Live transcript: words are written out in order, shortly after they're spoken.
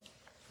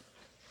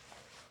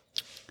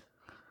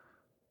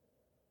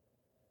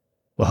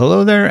Well,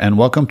 hello there, and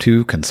welcome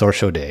to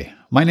Consortio Day.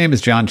 My name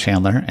is John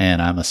Chandler,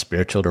 and I'm a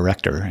spiritual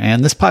director.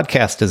 And this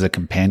podcast is a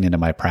companion to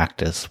my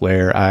practice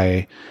where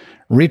I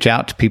reach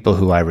out to people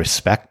who I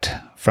respect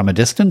from a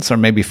distance, or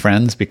maybe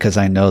friends, because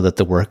I know that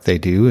the work they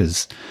do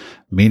is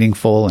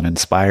meaningful and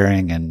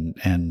inspiring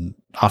and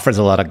offers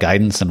a lot of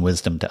guidance and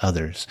wisdom to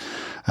others.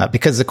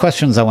 Because the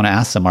questions I want to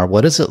ask them are,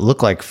 what does it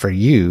look like for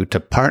you to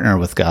partner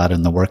with God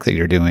in the work that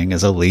you're doing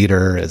as a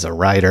leader, as a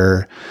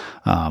writer,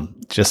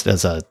 just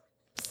as a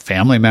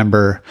family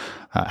member?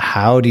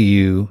 How do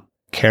you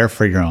care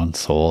for your own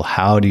soul?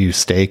 How do you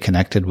stay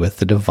connected with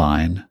the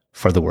divine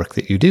for the work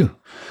that you do?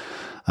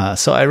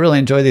 So I really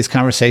enjoy these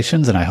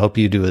conversations, and I hope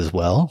you do as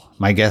well.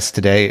 My guest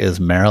today is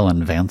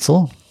Marilyn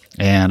Vancil,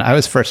 and I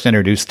was first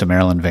introduced to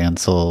Marilyn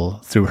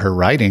Vancil through her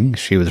writing.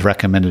 She was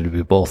recommended to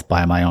me both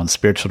by my own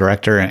spiritual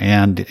director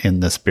and in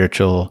the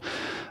spiritual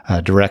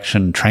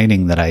direction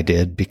training that I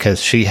did,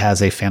 because she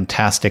has a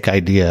fantastic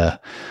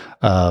idea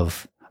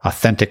of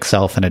authentic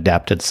self and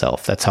adapted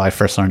self. That's how I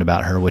first learned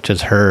about her, which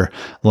is her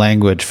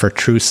language for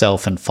true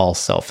self and false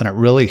self. And it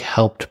really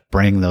helped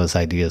bring those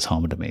ideas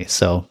home to me.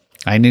 So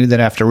I knew that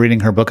after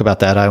reading her book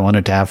about that, I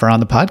wanted to have her on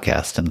the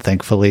podcast. And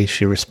thankfully,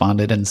 she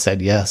responded and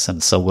said yes.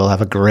 And so we'll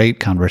have a great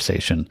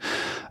conversation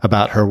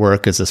about her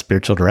work as a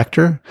spiritual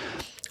director,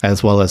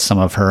 as well as some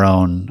of her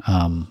own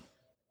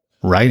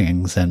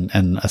writings,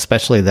 and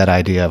especially that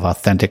idea of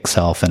authentic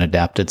self and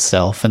adapted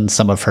self, and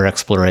some of her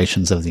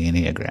explorations of the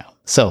Enneagram.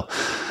 So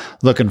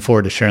looking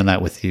forward to sharing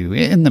that with you.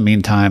 In the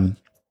meantime,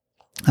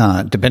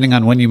 depending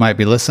on when you might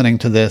be listening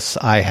to this,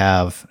 I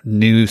have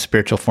new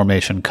spiritual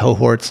formation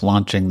cohorts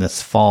launching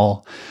this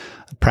fall.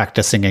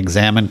 Practicing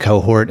Examine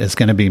cohort is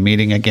going to be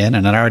meeting again,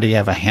 and I already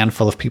have a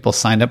handful of people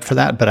signed up for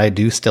that, but I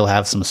do still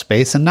have some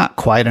space and not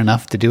quite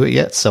enough to do it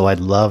yet. So I'd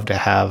love to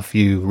have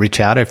you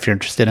reach out if you're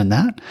interested in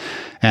that,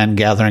 and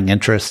gathering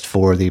interest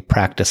for the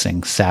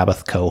Practicing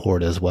Sabbath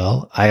cohort as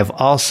well. I have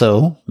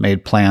also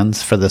made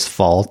plans for this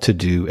fall to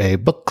do a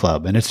book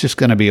club, and it's just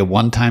going to be a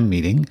one-time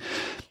meeting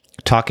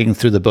talking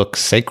through the book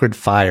Sacred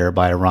Fire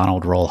by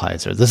Ronald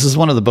Rolheiser. This is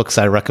one of the books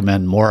I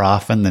recommend more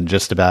often than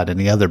just about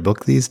any other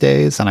book these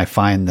days, and I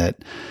find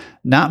that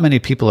not many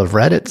people have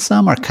read it.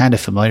 Some are kind of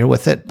familiar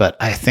with it, but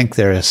I think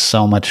there is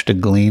so much to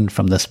glean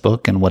from this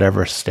book in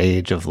whatever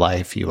stage of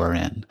life you are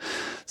in.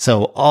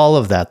 So all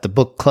of that, the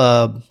book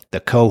club,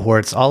 the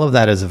cohorts, all of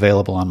that is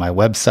available on my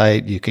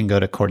website. You can go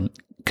to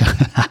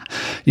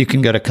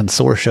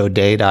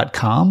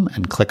consortioday.com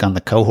and click on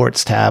the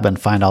cohorts tab and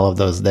find all of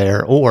those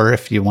there. Or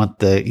if you want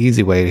the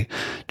easy way,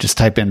 just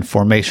type in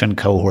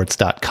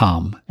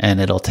formationcohorts.com and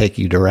it'll take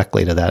you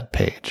directly to that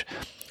page.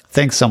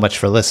 Thanks so much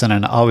for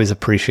listening. I always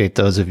appreciate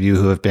those of you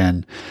who have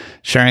been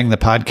sharing the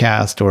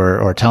podcast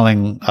or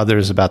telling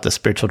others about the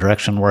spiritual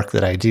direction work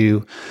that I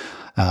do.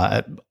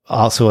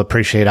 Also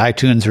appreciate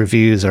iTunes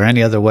reviews or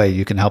any other way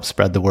you can help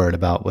spread the word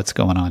about what's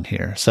going on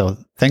here. So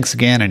thanks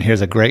again, and here's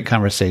a great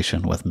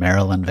conversation with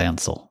Marilyn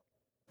Vancil.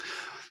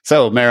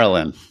 So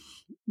Marilyn,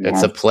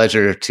 It's a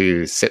pleasure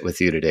to sit with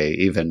you today,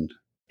 even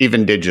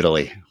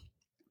digitally.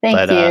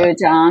 Thank you,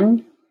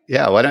 John.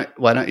 Yeah,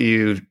 why don't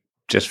you,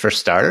 just for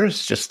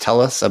starters, just tell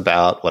us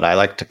about what I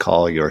like to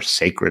call your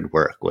sacred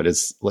work. What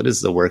is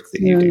the work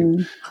that you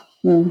do?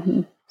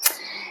 Mm-hmm.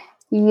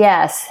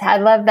 Yes, I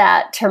love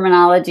that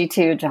terminology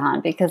too, John,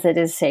 because it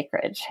is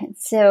sacred.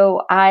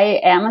 So I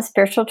am a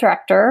spiritual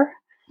director,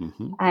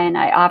 and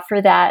I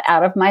offer that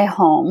out of my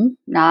home,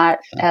 not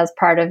as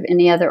part of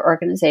any other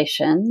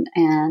organization.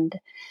 And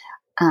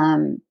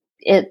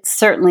it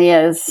certainly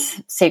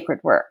is sacred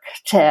work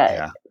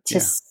to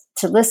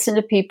listen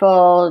to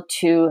people,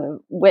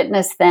 to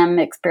witness them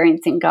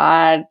experiencing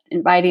God,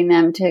 inviting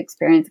them to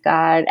experience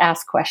God,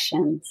 ask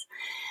questions.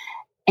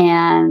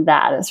 And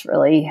that is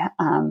really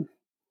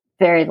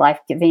very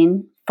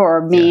life-giving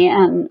for me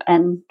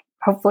and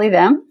hopefully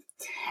them.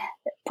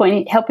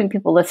 Helping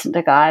people listen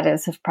to God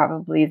is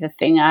probably the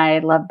thing I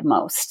love the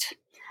most.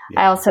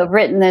 Yeah. I also have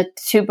written the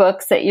 2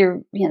 books that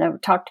you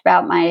talked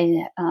about,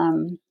 my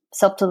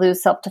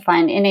Self-to-Lose,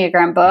 Self-to-Find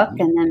Enneagram book,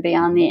 and then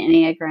Beyond the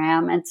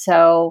Enneagram. And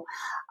so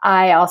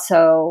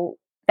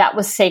that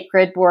was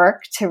sacred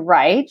work to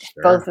write,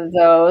 both of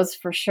those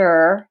for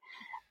sure,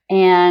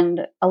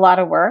 and a lot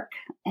of work.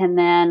 And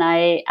then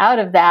out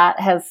of that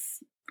has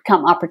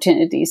come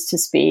opportunities to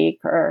speak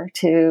or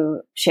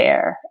to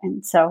share.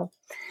 And so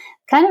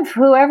kind of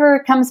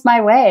whoever comes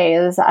my way,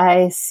 is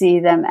I see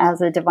them as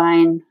a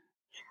divine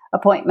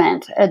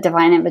appointment, a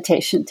divine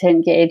invitation to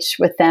engage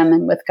with them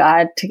and with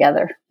God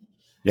together.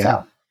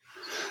 Yeah.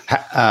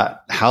 So.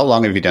 How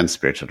long have you done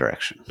spiritual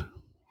direction?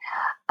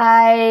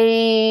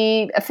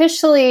 I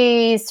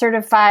officially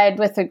certified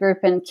with a group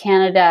in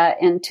Canada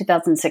in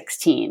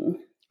 2016.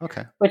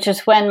 Okay. Which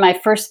is when my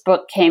first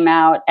book came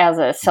out as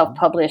a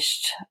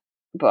self-published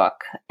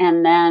book.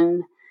 And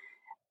then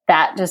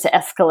that just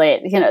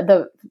escalated.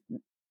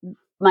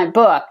 My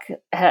book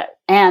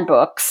and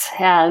books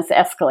has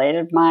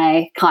escalated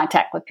my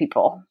contact with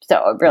people.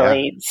 So it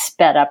really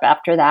sped up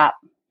after that.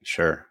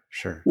 Sure.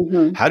 Sure.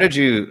 Mm-hmm. How did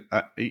you,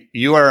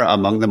 you are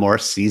among the more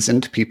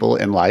seasoned people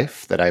in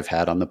life that I've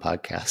had on the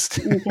podcast.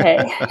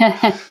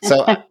 Okay.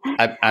 So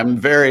I'm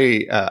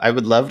very, I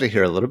would love to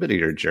hear a little bit of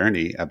your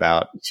journey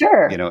about,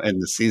 Sure. in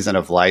the season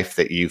of life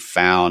that you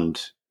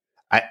found.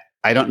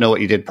 I don't know what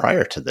you did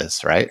prior to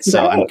this, right?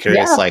 So I'm Right.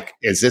 curious, Yeah. like,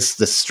 is this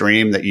the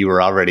stream that you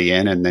were already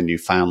in and then you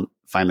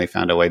finally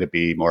found a way to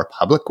be more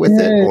public with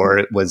it?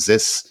 Or was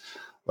this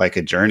like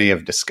a journey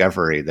of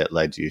discovery that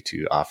led you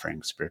to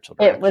offering spiritual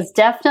direction? It was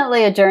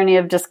definitely a journey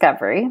of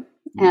discovery.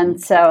 Mm-hmm.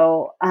 And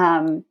so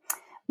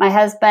my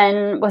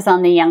husband was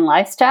on the Young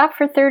Life staff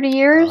for 30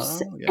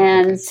 years. Oh, yeah,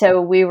 and okay.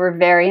 so we were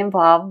very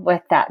involved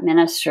with that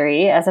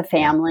ministry as a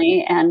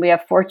family. Yeah. And we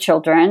have 4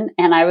 children.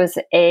 And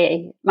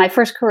my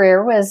first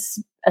career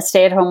was a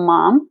stay-at-home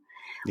mom,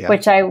 yeah.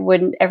 which I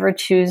wouldn't ever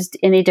choose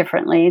any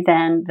differently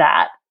than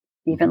that,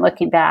 even mm-hmm.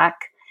 looking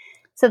back.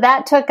 So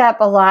that took up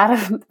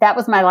that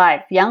was my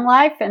life, Young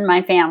Life and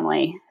my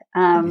family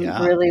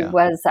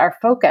was our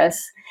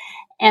focus.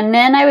 And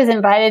then I was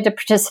invited to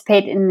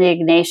participate in the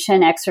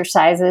Ignatian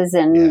exercises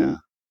in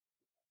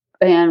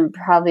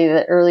probably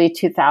the early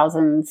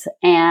 2000s.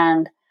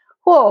 And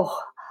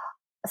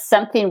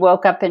something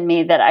woke up in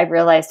me that I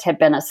realized had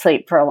been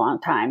asleep for a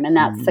long time. And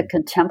that's the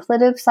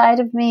contemplative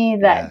side of me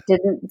that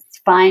didn't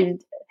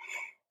find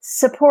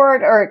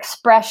support or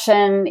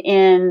expression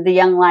in the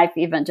Young Life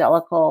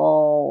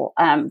evangelical,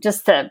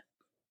 just that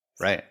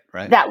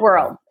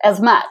world as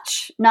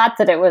much. Not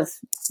that it was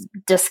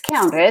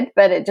discounted,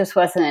 but it just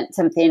wasn't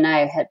something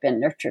I had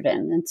been nurtured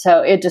in. And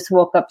so it just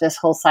woke up this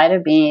whole side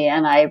of me,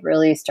 and I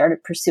really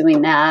started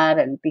pursuing that.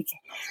 And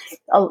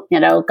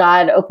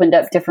God opened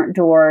up different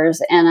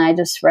doors, and I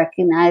just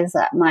recognized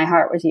that my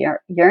heart was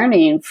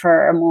yearning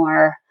for a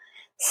more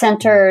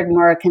centered,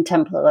 more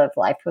contemplative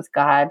life with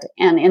God,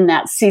 and in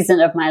that season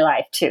of my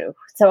life too.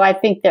 So I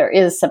think there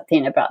is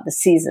something about the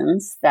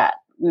seasons that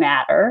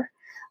matter.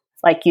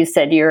 Like you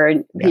said,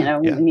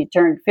 when you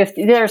turn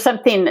 50, there's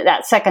something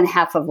that second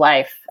half of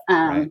life.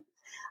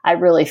 I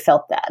really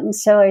felt that. And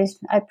so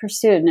I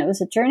pursued, and it was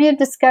a journey of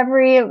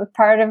discovery. It was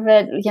part of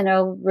it,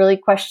 really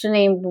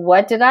questioning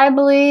what did I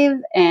believe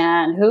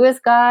and who is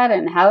God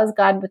and how is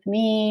God with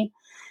me?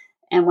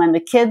 And when the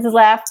kids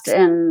left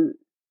and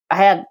I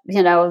had,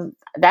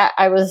 that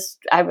I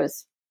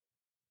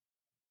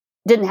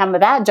didn't have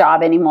that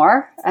job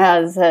anymore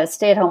as a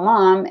stay-at-home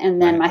mom.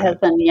 And then my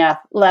husband,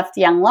 left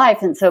Young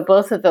Life. And so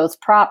both of those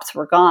props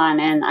were gone,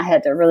 and I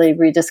had to really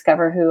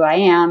rediscover who I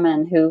am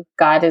and who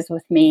God is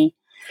with me.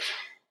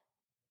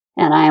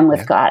 And I am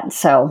with God.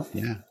 So,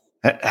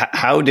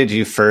 how did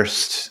you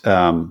first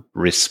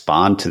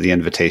respond to the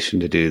invitation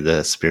to do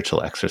the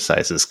spiritual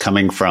exercises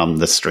coming from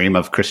the stream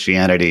of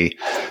Christianity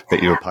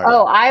that you were part of?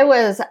 Oh, I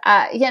was,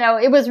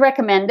 it was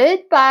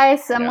recommended by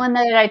someone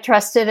that I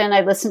trusted, and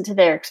I listened to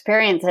their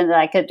experience, and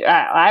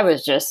I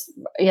was just,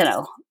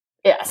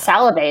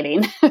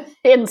 salivating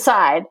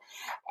inside.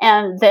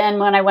 And then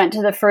when I went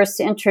to the first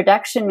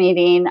introduction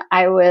meeting,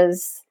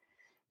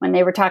 when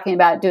they were talking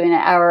about doing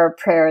an hour of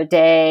prayer a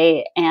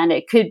day, and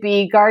it could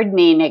be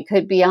gardening, it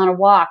could be on a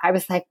walk, I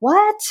was like,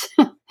 what?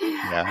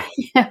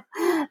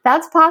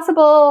 That's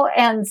possible.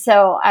 And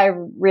so I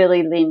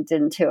really leaned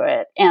into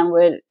it,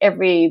 and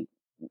it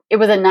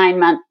was a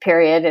 9-month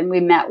period, and we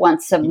met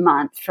once a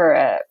month for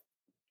a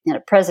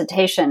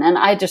presentation, and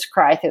I just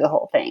cried through the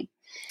whole thing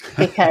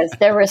because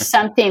there was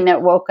something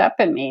that woke up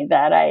in me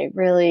that I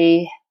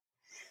really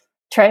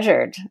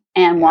treasured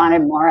and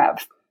wanted more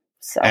of.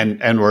 So.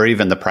 And were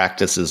even the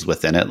practices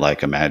within it,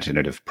 like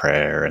imaginative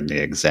prayer and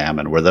the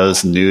examen, were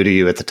those new to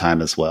you at the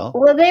time as well?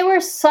 Well, they were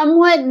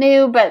somewhat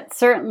new, but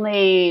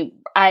certainly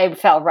I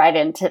fell right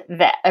into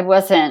that. I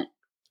wasn't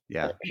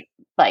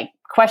like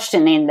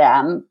questioning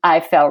them.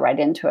 I fell right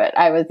into it.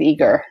 I was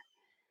eager.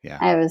 Yeah.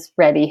 I was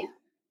ready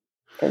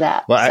for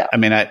that. Well,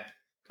 so.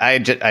 I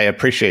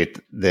appreciate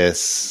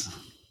this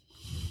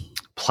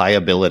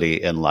pliability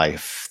in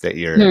life that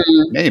you're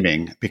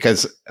naming,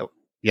 because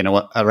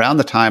around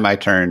the time I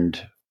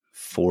turned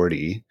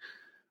 40,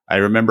 I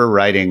remember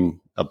writing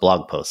a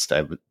blog post.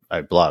 I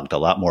blogged a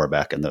lot more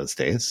back in those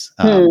days.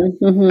 And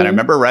I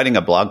remember writing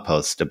a blog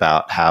post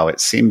about how it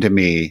seemed to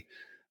me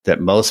that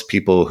most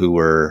people who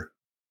were,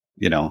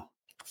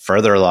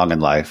 further along in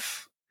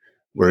life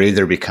were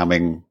either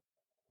becoming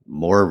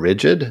more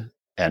rigid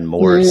and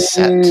more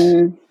set,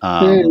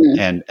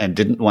 and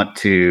didn't want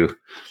to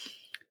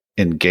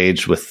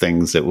engage with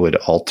things that would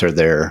alter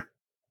their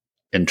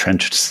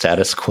entrenched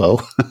status quo.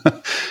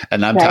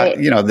 And I'm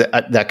talking,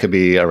 that could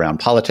be around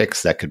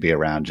politics, that could be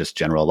around just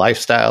general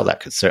lifestyle, that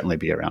could certainly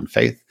be around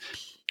faith.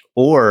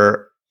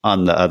 Or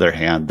on the other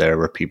hand, there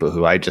were people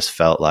who I just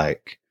felt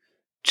like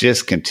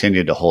just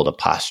continued to hold a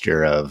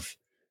posture of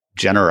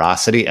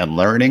generosity and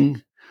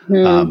learning.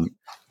 And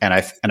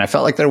I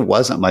felt like there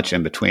wasn't much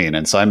in between.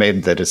 And so I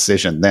made the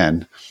decision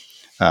then,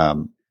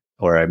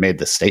 or I made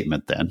the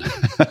statement then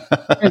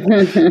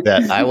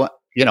that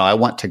I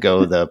want to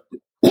go the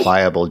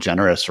pliable,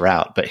 generous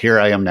route. But here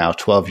I am now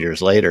 12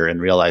 years later and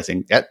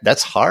realizing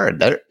that's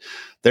hard.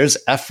 There's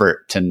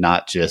effort to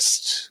not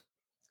just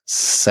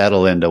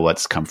settle into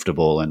what's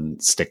comfortable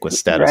and stick with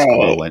status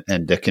Right. quo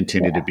and to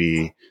continue to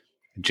be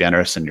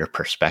generous in your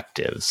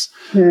perspectives.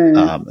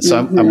 Mm-hmm. So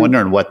I'm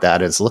wondering what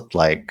that has looked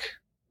like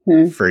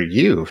Mm-hmm. for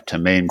you to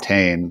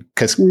maintain,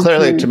 because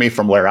clearly to me,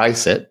 from where I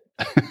sit,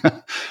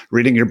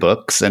 reading your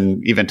books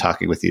and even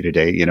talking with you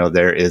today,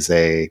 there is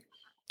a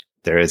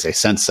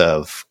sense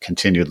of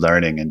continued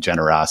learning and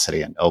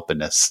generosity and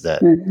openness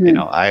that,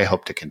 I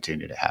hope to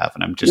continue to have.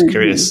 And I'm just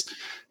curious,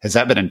 has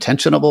that been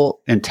intentional?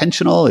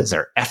 Is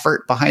there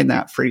effort behind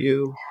that for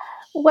you?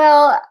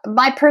 Well,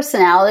 my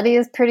personality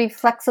is pretty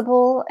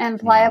flexible and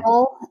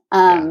pliable,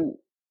 and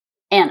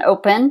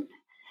open.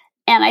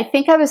 And I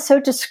think I was so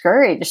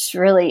discouraged,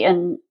 really.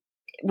 And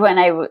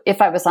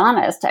if I was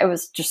honest, I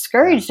was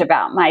discouraged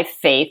about my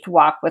faith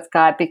walk with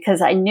God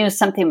because I knew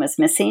something was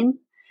missing.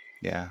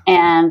 Yeah.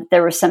 And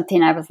there was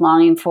something I was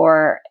longing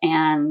for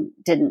and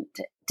didn't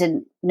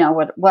know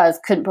what it was,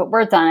 couldn't put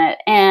words on it.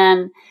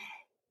 And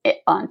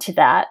onto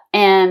that.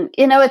 And,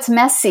 it's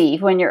messy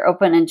when you're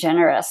open and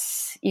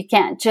generous. You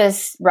can't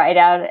just write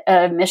out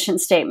a mission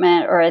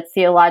statement or a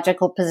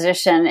theological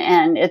position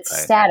and it's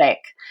static.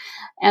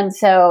 And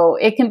so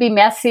it can be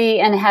messy.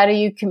 And how do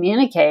you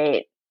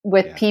communicate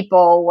with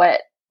people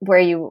where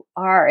you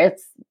are?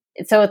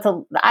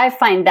 I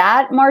find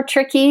that more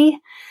tricky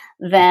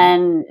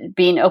than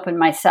being open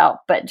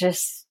myself, but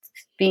just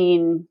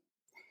feeling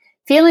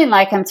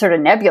like I'm sort of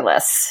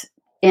nebulous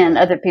in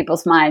other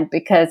people's mind,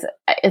 because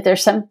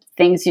there's some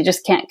things you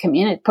just can't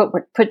communicate,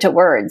 put to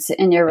words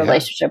in your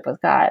relationship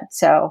with God.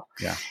 So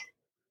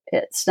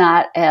it's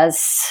not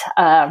as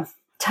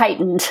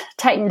tightened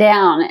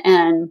down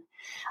and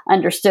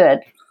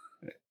understood.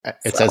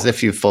 It's as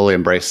if you fully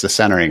embrace the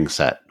centering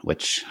set,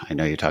 which I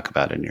know you talk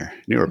about in your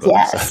newer book.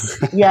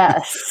 Yes.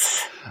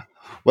 Yes.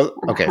 Well,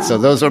 okay. So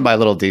those are my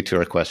little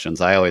detour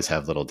questions. I always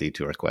have little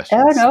detour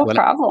questions. Oh, no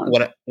problem.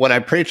 When I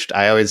preached,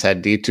 I always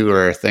had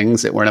detour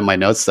things that weren't in my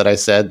notes that I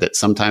said that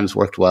sometimes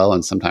worked well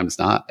and sometimes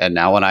not. And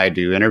now when I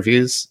do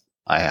interviews,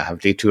 I have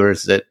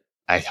detours that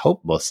I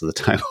hope most of the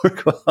time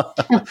work well.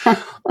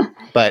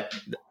 But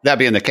that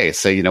being the case,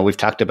 so, we've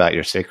talked about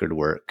your sacred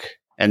work,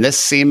 and this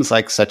seems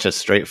like such a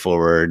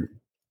straightforward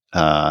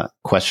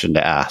question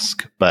to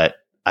ask, but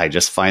I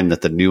just find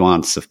that the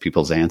nuance of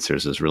people's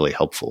answers is really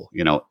helpful,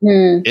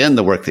 in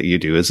the work that you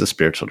do as a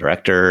spiritual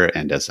director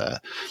and as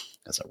a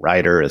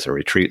writer, as a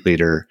retreat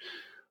leader.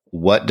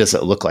 What does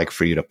it look like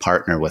for you to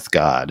partner with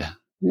God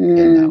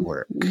in that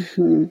work?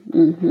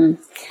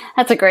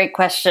 That's a great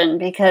question,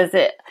 because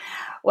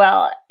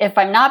if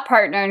I'm not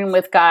partnering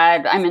with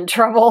God, I'm in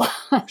trouble.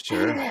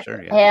 Sure. Yeah.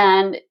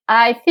 And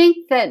I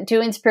think that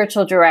doing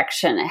spiritual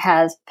direction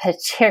has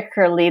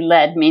particularly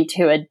led me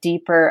to a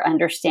deeper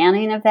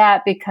understanding of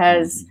that,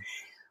 because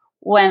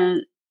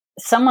when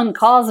someone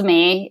calls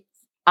me,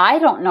 I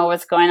don't know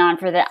what's going on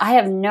for them. I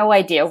have no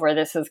idea where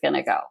this is going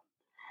to go.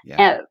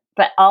 Yeah.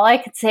 But all I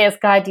could say is,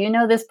 God, do you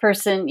know this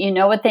person? You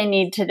know what they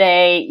need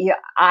today.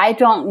 I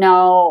don't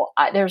know.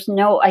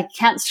 I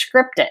can't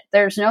script it.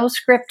 There's no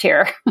script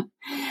here.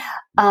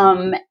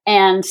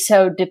 And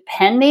so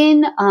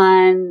depending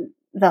on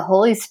the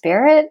Holy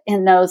Spirit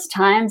in those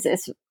times,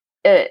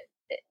 it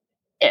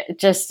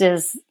just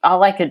is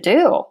all I could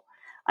do.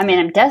 I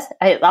mean,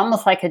 I'm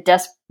almost like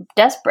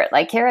desperate.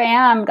 Like, here I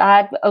am,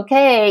 God.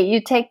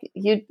 Okay,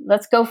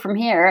 let's go from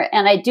here.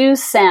 And I do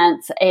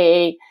sense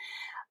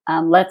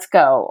let's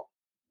go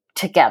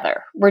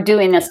together. We're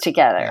doing this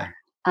together.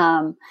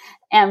 And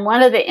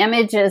one of the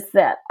images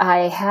that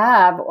I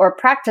have, or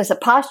practice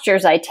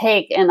postures I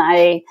take, and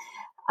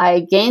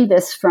I gained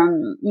this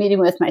from meeting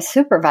with my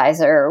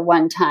supervisor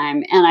one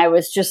time, and I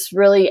was just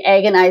really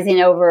agonizing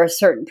over a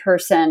certain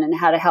person and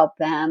how to help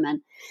them.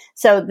 And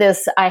so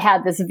I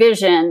had this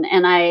vision,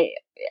 and I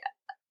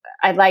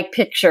like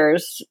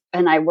pictures,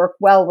 and I work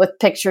well with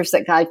pictures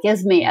that God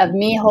gives me of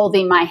me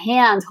holding my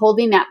hands,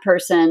 holding that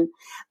person,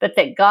 but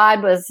that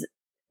God was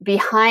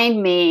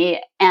behind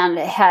me and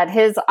had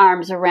his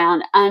arms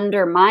around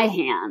under my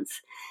hands.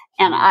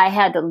 And I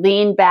had to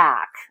lean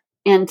back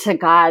into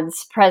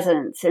God's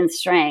presence and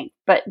strength.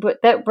 But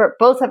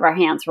both of our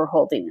hands were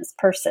holding this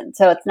person.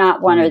 So it's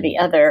not one or the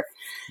other.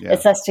 Yeah.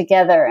 It's us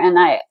together. And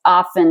I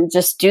often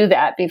just do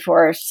that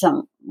before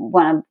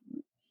one of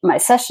my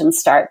sessions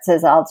starts,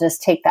 is I'll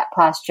just take that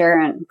posture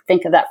and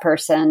think of that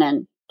person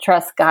and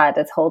trust God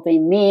is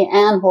holding me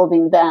and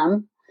holding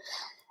them.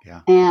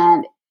 Yeah.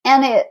 And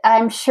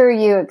I'm sure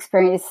you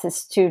experience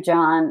this too,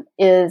 John,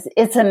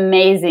 it's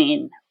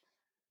amazing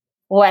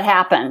what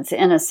happens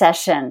in a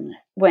session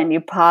when you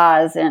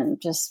pause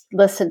and just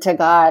listen to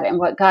God and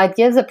what God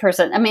gives a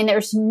person. I mean,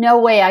 there's no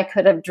way I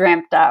could have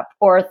dreamt up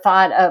or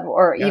thought of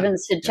or even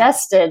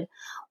suggested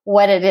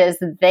what it is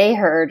that they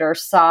heard or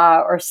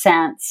saw or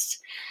sensed.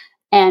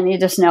 And you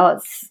just know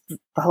it's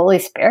the Holy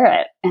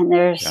Spirit. And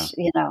there's,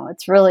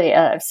 it's really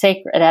a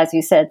sacred, as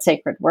you said,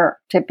 sacred work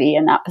to be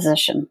in that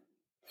position.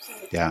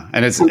 Yeah.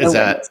 And is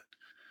that,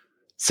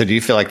 so do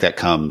you feel like that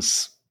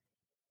comes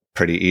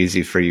pretty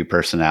easy for you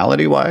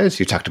personality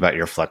wise? You talked about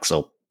your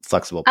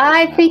flexible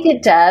I personality. think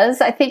it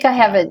does. I think I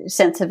have a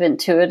sense of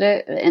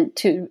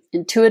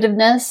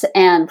intuitiveness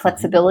and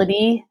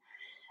flexibility.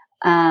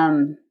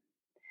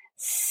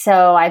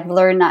 So I've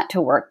learned not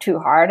to work too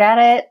hard at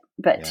it,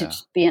 but to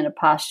just be in a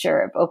posture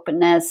of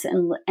openness.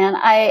 And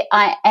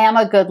I am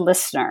a good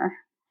listener,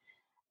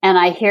 and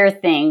I hear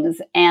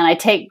things, and I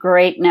take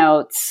great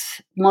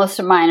notes. Most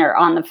of mine are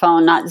on the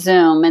phone, not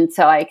Zoom. And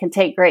so I can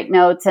take great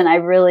notes, and I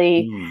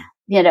really,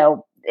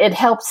 it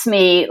helps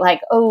me,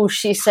 like, oh,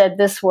 she said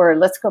this word.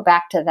 Let's go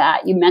back to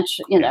that. You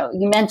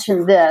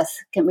mentioned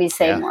this. Can we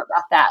say more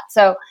about that?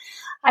 So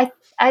I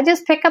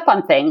just pick up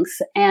on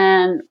things.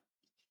 And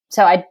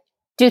so I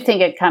do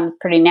think it comes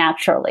pretty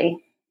naturally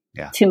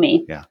to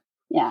me.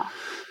 Yeah.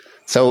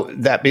 So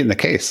that being the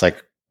case,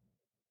 like,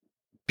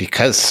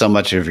 because so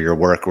much of your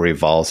work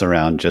revolves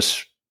around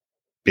just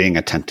being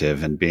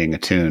attentive and being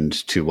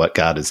attuned to what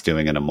God is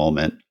doing in a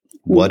moment,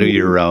 what do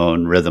your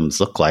own rhythms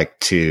look like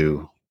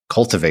to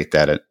cultivate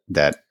that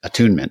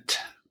attunement?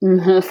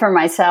 For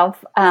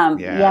myself?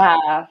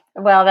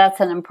 Well, that's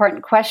an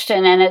important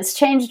question, and it's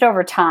changed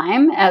over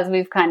time, as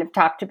we've kind of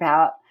talked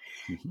about.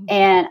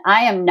 And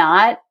I am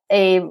not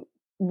a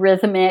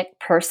rhythmic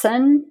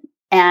person,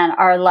 and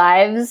our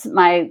lives,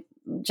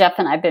 Jeff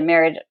and I have been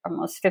married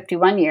almost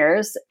 51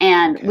 years,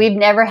 and we've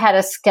never had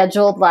a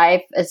scheduled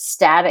life, a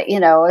static,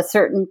 a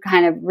certain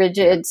kind of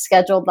rigid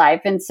scheduled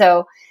life. And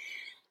so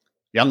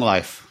young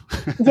life.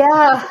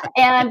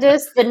 And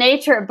just the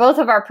nature of both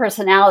of our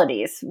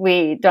personalities,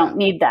 we don't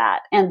need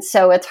that. And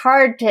so it's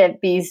hard to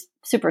be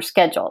super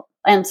scheduled.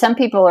 And some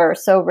people are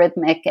so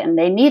rhythmic and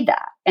they need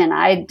that, and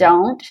I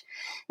don't.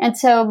 And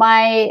so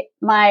my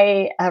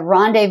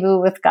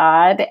rendezvous with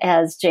God,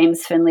 as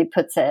James Finley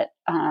puts it,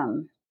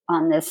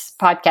 on this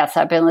podcast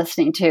I've been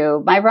listening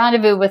to, my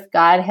rendezvous with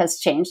God has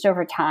changed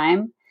over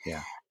time.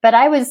 Yeah. But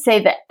I would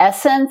say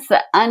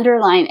the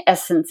underlying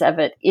essence of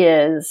it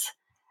is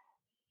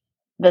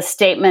the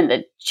statement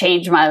that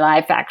changed my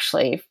life,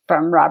 actually,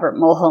 from Robert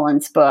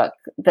Mulholland's book.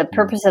 The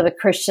purpose of the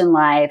Christian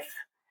life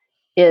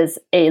is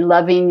a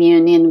loving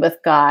union with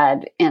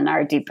God in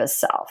our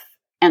deepest self.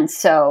 And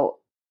so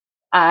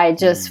I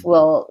just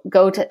will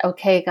go to,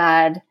 okay,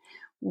 God,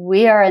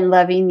 we are in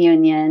loving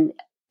union.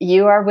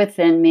 You are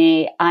within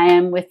me. I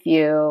am with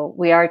you.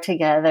 We are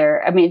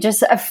together. I mean,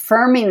 just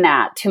affirming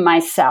that to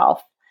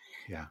myself.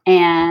 Yeah.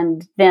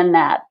 And then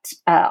that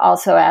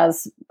also,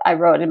 as I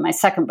wrote in my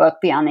second book,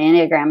 Beyond the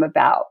Enneagram,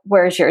 about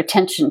where's your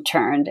attention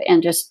turned,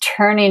 and just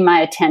turning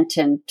my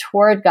attention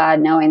toward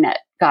God, knowing that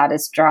God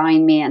is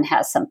drawing me and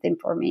has something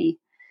for me.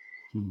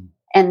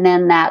 And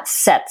then that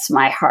sets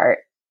my heart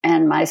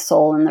and my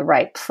soul in the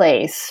right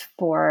place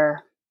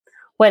for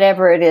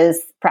whatever it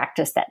is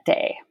practice that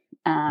day.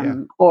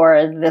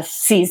 Or the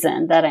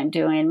season that I'm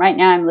doing. Right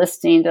now I'm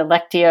listening to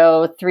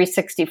Lectio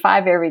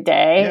 365 every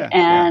day.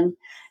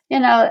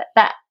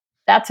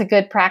 That's a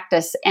good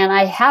practice. And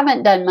I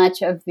haven't done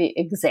much of the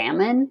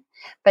examine,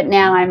 but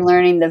now I'm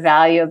learning the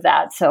value of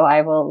that. So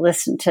I will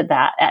listen to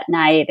that at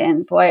night.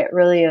 And boy, it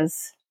really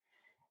is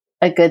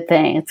a good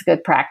thing. It's a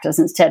good practice,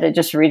 instead of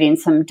just reading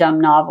some dumb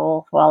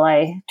novel while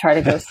I try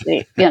to go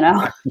sleep,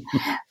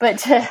 but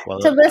to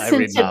listen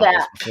to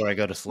that before I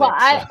go to sleep.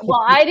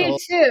 I do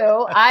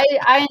too.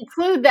 I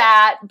include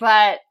that,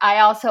 but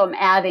I also am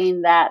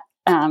adding that,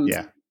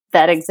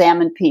 that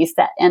examine piece,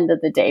 that end of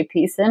the day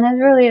piece. And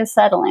it really is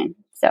settling.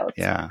 So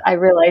I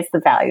realize the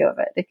value of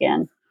it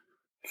again.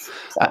 So.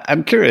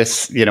 I'm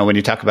curious, when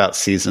you talk about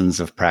seasons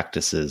of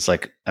practices, I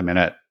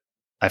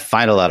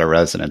find a lot of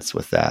resonance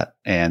with that,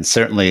 and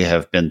certainly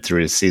have been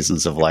through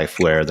seasons of life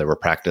where there were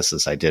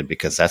practices I did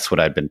because that's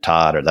what I'd been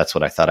taught, or that's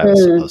what I thought I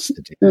was supposed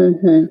to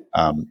do.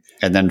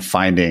 And then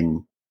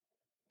finding,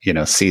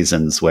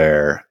 seasons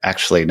where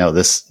actually, no,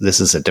 this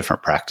is a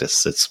different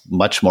practice. It's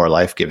much more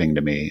life-giving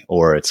to me,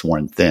 or it's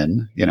worn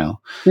thin,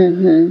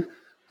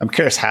 I'm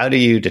curious, how do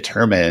you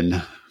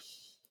determine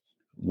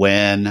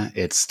when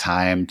it's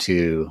time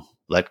to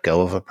let go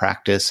of a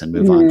practice and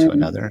move on to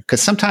another?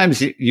 Because sometimes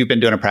you've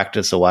been doing a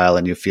practice a while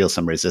and you feel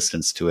some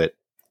resistance to it,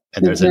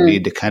 and there's a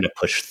need to kind of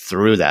push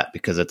through that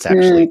because it's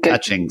actually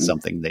touching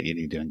something that you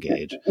need to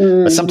engage.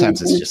 But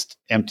sometimes it's just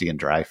empty and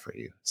dry for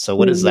you. So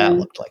what does that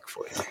look like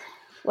for you?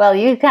 Well,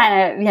 you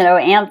kind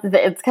of,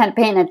 it's kind of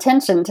paying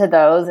attention to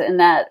those,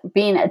 and that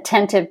being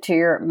attentive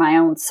to my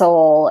own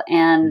soul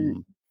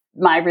and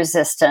my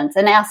resistance,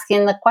 and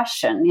asking the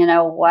question,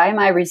 why am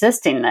I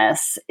resisting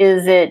this?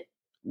 Is it,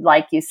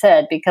 like you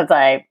said, because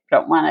I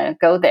don't want to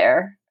go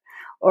there,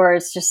 or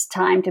it's just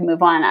time to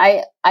move on?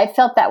 I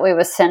felt that way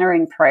with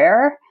centering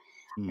prayer,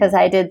 because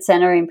I did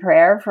centering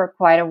prayer for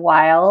quite a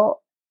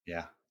while.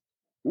 Yeah.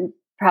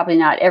 Probably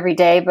not every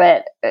day,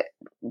 but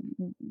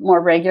more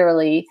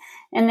regularly.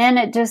 And then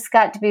it just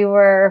got to be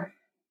where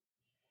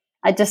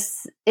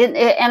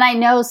and I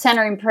know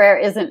centering prayer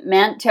isn't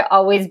meant to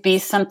always be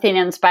something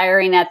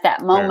inspiring at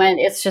that moment.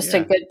 Sure. It's just a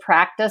good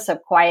practice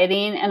of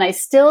quieting. And I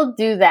still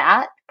do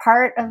that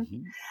part of,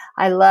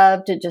 I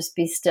love to just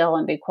be still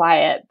and be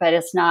quiet, but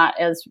it's not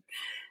as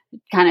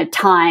kind of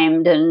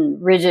timed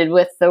and rigid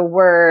with the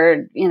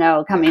word,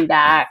 coming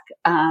back.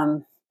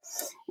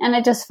 And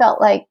I just felt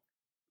like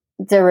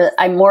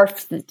I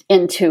morphed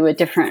into a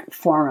different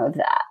form of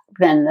that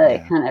than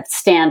the kind of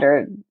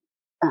standard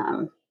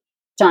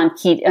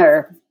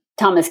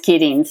Thomas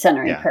Keating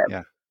centering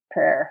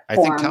prayer I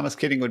form. think Thomas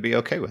Keating would be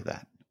okay with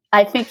that.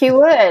 I think he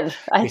would.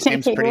 He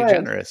seems pretty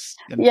generous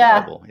and yeah,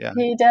 available. Yeah,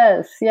 he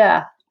does.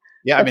 Yeah.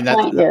 Yeah, I mean,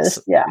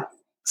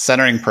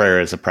 centering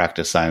prayer is a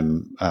practice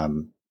I'm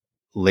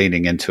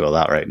leaning into a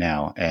lot right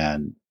now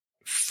and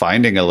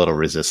finding a little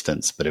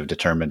resistance, but have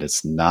determined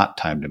it's not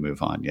time to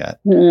move on yet.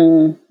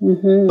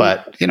 Mm-hmm.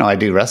 But, I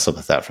do wrestle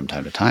with that from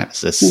time to time.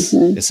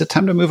 Is it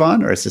time to move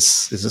on, or is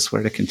this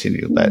where to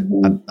continue? But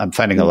I'm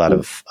finding a lot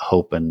of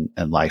hope and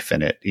life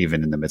in it,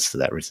 even in the midst of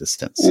that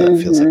resistance. So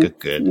it feels like a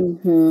good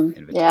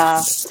invitation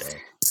to stay.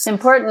 It's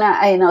important.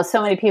 I know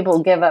so many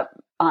people give up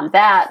on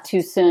that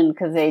too soon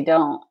because they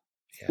don't.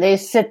 Yeah. They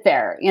sit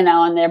there,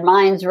 and their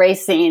mind's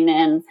racing,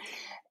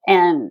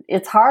 and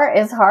it's hard.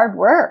 It's hard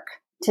work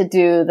to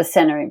do the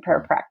centering prayer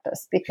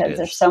practice because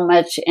there's so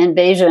much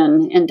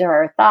invasion into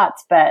our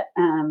thoughts. But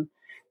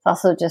it's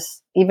also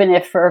just, even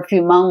if for a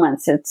few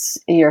moments, there's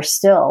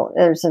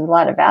a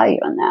lot of value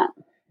in that.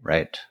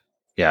 Right.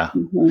 Yeah.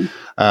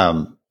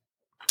 I'm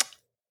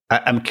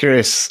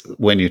curious,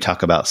 when you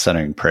talk about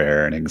centering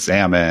prayer and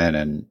examine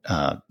and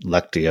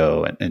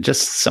lectio and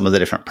just some of the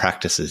different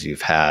practices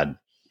you've had,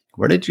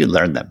 where did you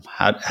learn them?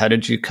 How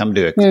did you come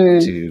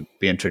to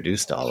be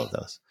introduced to all of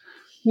those?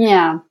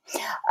 Yeah.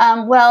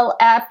 Well,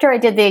 after I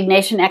did the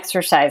Ignatian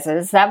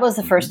exercises, that was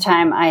the first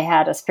time I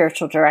had a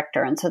spiritual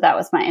director. And so that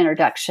was my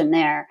introduction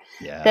there.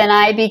 Yeah. Then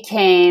I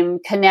became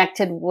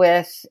connected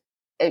with,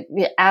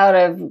 out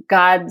of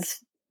God's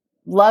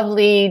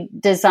lovely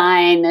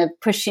design of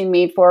pushing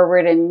me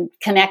forward and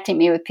connecting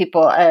me with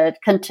people, a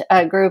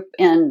group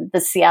in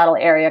the Seattle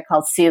area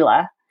called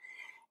SELA.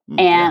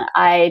 And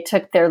I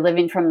took their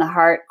Living from the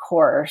Heart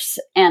course.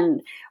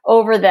 And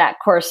over that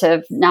course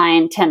of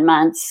 9-10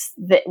 months,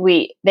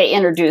 they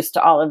introduced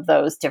all of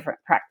those different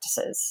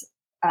practices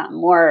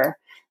more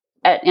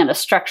in a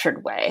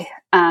structured way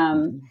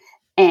and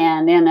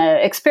in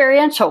an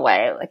experiential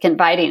way, like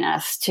inviting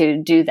us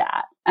to do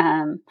that.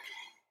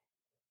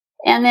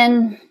 And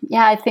then,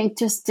 I think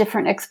just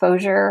different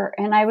exposure.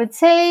 And I would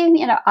say,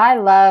 I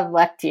love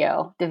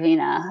Lectio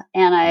Divina.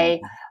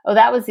 And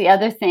that was the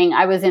other thing.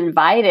 I was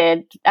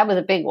invited, that was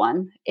a big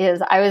one,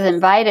 is I was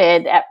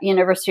invited at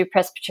University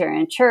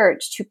Presbyterian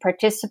Church to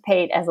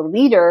participate as a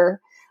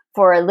leader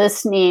for a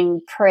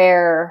listening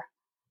prayer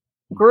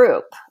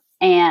group.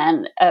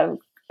 And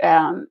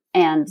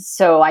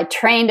so I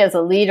trained as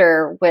a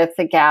leader with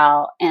the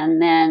gal,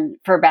 and then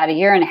for about a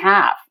year and a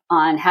half,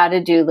 on how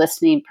to do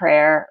listening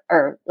prayer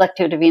or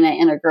Lectio Divina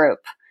in a group.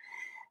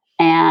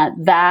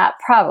 And that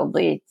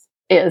probably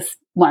is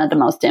one of the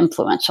most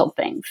influential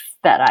things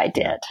that I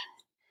did.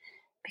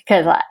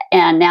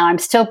 And now I'm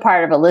still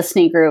part of a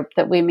listening group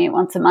that we meet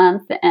once a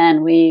month,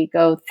 and we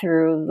go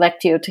through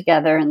Lectio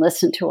together and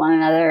listen to one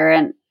another.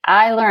 And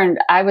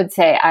I would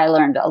say I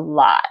learned a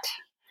lot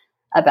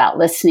about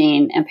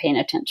listening and paying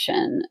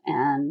attention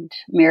and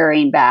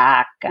mirroring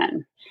back,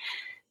 and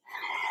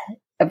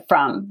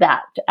from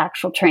that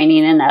actual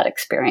training and that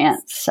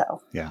experience.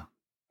 So, yeah.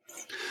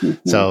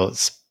 So,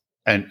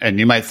 and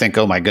you might think,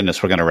 oh my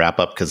goodness, we're going to wrap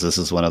up because this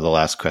is one of the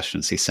last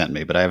questions he sent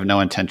me, but I have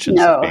no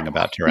intentions of being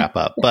about to wrap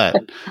up. But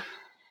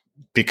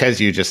because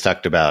you just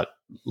talked about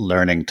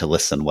learning to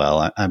listen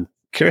well, I'm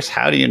curious,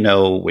 how do you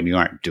know when you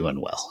aren't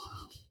doing well?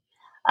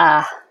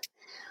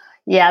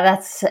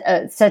 That's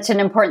such an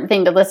important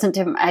thing to listen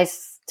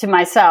to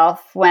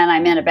myself when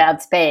I'm in a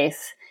bad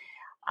space.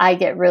 I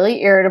get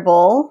really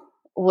irritable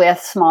with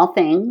small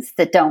things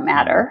that don't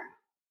matter,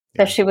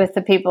 especially with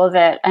the people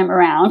that I'm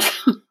around.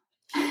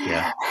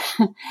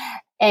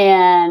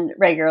 And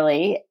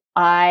regularly,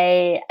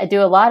 I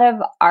do a lot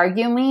of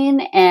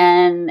arguing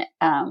and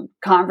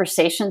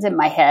conversations in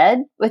my head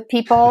with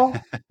people,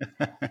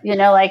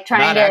 like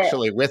trying Not to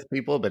actually with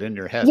people, but in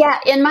your head. Yeah,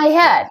 in my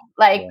head,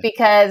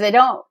 because I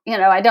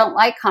don't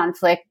like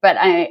conflict, but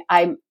I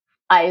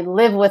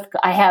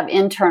have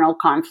internal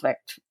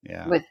conflict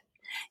with,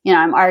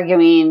 I'm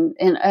arguing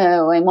and,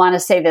 I want to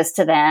say this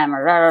to them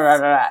or,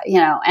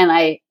 and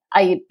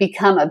I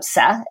become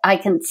obsessed. I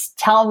can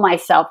tell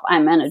myself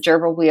I'm in a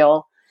gerbil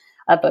wheel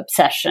of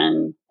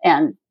obsession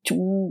and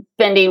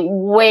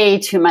spending way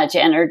too much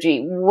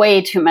energy,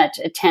 way too much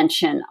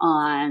attention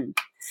on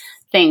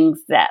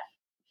things that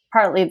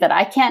partly that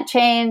I can't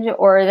change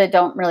or that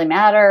don't really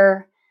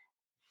matter,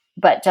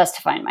 but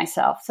justifying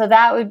myself. So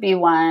that would be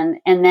one.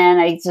 And then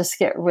I just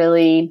get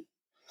really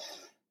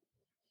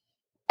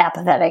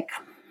apathetic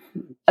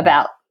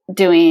about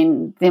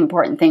doing the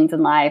important things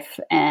in life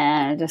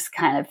and just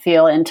kind of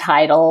feel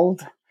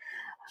entitled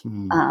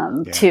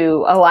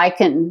to,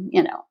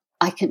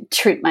 I can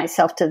treat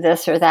myself to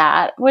this or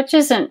that, which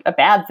isn't a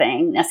bad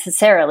thing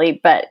necessarily,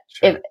 but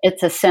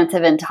it's a sense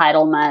of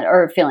entitlement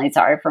or feeling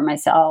sorry for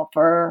myself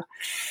or,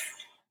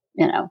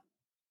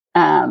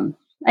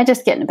 I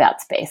just get in a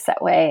bad space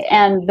that way.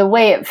 And the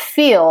way it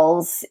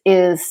feels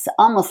is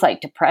almost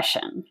like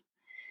depression.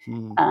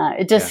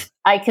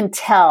 I can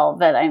tell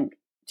that I'm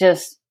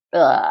just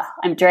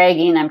I'm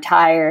dragging, I'm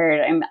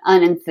tired, I'm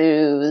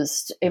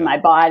unenthused, and my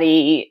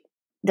body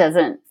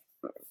doesn't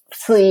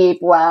sleep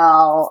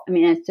well. I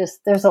mean, it's just,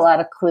 there's a lot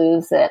of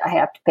clues that I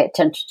have to pay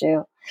attention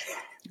to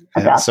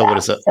about so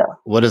that.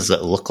 What does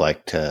it look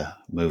like to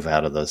move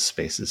out of those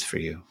spaces for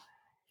you?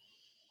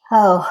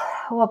 Oh,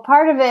 well,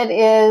 part of it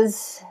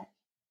is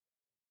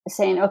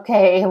saying,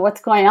 okay,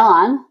 what's going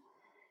on,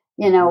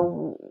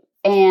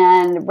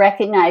 and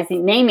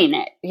recognizing, naming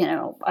it,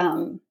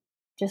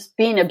 just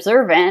being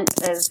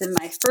observant. As in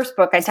my first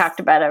book, I talked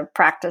about a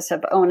practice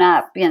of own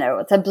up,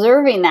 it's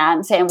observing that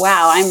and saying,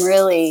 wow, I'm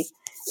really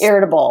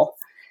irritable,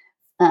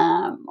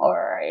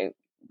 or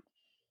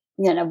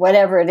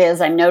whatever it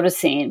is I'm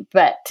noticing,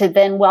 but to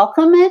then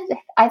welcome it.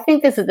 I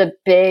think this is a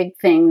big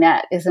thing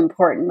that is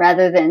important,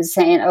 rather than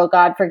saying, oh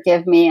God,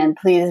 forgive me and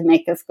please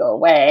make this go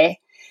away,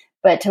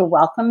 but to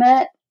welcome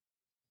it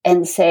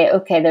and say,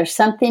 okay, there's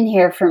something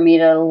here for me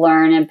to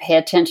learn and pay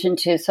attention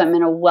to. So I'm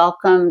going to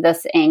welcome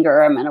this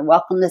anger. I'm going to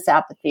welcome this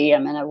apathy.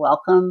 I'm going to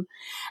welcome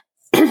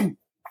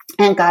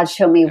and God,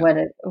 show me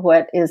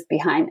what is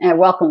behind, and I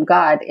welcome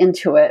God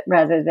into it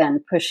rather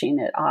than pushing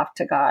it off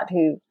to God,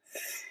 who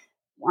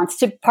wants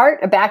to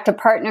back to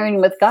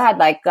partnering with God.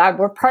 Like, God,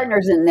 we're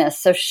partners in this.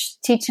 So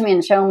teach me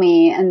and show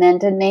me. And then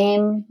to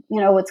name,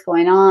 what's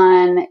going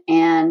on,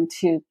 and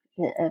to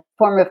a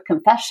form of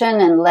confession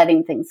and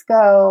letting things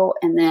go.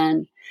 And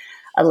then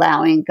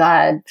allowing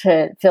God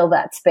to fill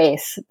that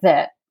space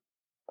that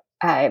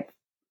I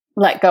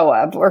let go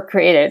of or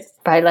created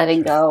by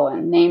letting go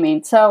and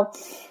naming. So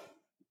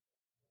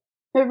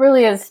it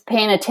really is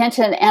paying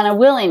attention and a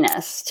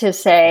willingness to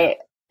say,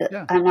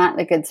 I'm not in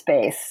a good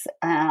space.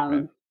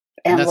 And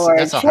Lord,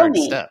 that's a show hard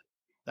me. step.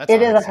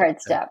 It is a hard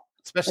step.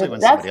 Especially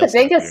when that's the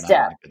biggest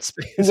step.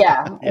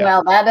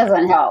 Well, that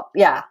doesn't help.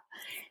 Yeah.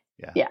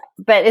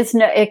 But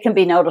it can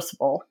be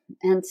noticeable.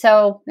 And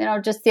so,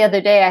 just the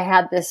other day I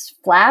had this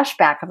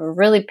flashback of a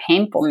really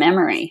painful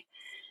memory,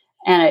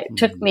 and it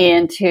took me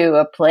into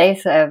a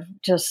place of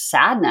just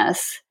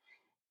sadness.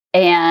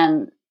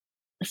 And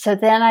so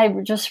then I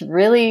just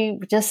really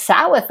just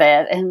sat with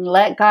it and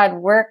let God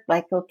work,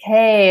 like,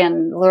 okay,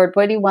 and Lord,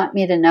 what do you want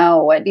me to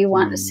know? What do you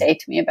want to say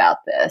to me about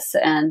this?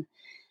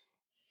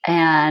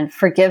 And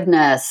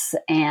forgiveness,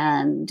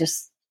 and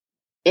just,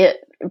 it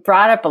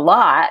brought up a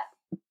lot,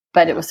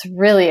 but it was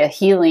really a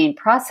healing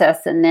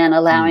process. And then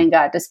allowing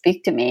God to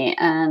speak to me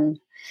and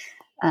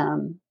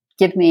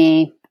give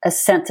me a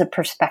sense of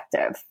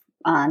perspective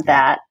on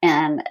that,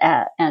 and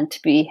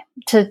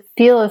to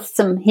feel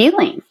some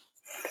healing.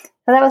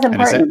 So that was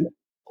important.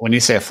 When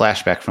you say a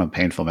flashback from a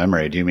painful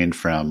memory, do you mean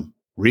from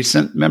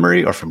recent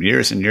memory or from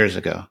years and years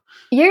ago?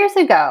 Years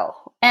ago.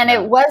 And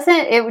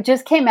it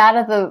just came out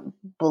of the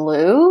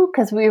blue,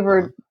 because we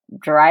were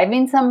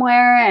driving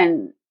somewhere,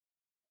 and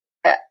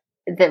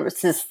there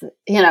was this,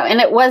 and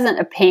it wasn't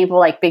a painful,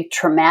 like, big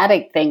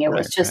traumatic thing. It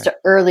was just an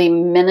early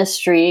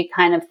ministry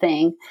kind of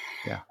thing.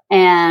 Yeah.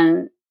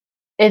 And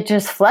it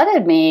just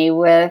flooded me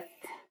with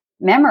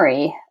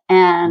memory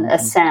and a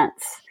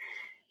sense,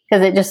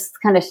 because it just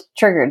kind of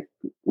triggered,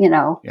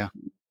 So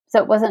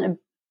it wasn't,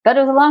 but it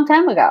was a long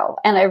time ago.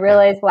 And I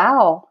realized,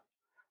 wow,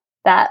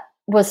 that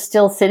was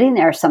still sitting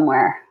there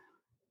somewhere.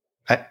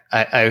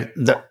 I've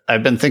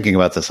been thinking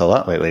about this a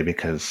lot lately,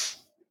 because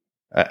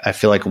I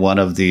feel like one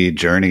of the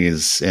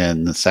journeys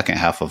in the second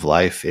half of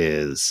life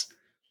is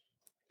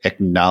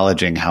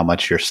acknowledging how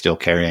much you're still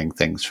carrying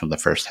things from the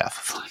first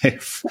half of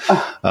life.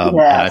 And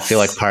I feel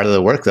like part of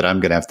the work that I'm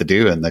going to have to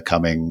do in the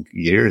coming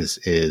years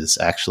is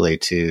actually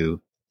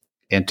to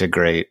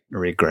integrate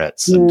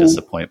regrets and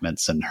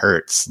disappointments and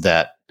hurts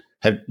that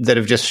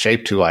have just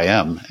shaped who I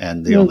am.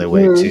 And the only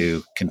way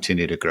to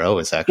continue to grow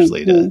is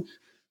actually to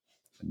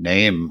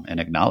name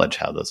and acknowledge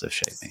how those have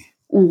shaped me.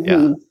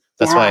 Yeah.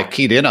 That's why I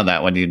keyed in on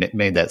that when you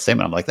made that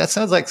statement. I'm like, that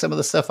sounds like some of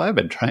the stuff I've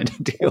been trying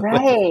to deal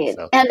with.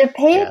 So, and to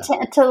pay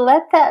to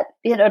let that,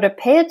 to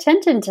pay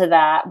attention to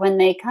that when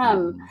they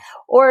come,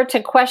 or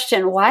to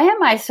question, why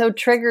am I so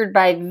triggered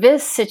by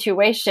this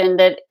situation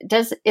that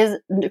is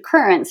the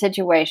current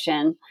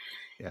situation?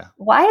 Yeah.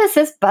 Why is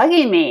this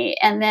bugging me?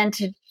 And then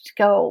to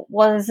go,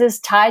 well, is this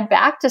tied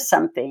back to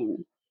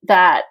something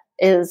that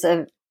is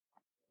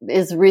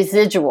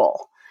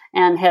residual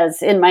and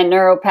has in my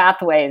neural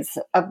pathways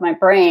of my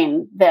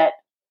brain, that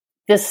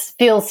this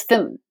feels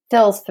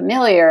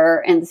familiar.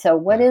 And so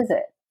what is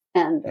it?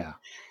 And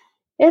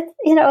it's,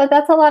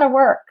 that's a lot of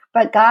work,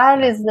 but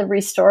God is the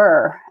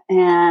restorer.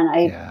 And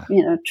I,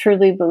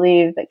 truly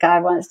believe that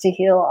God wants to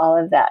heal all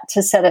of that,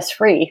 to set us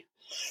free.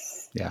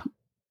 Yeah.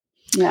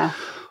 Yeah.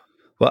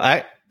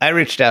 Well, I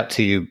reached out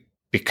to you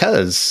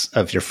because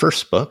of your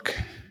first book,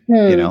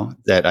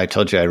 that I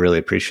told you I really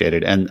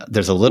appreciated. And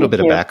there's a little bit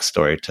of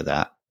backstory to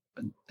that.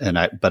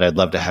 But I'd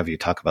love to have you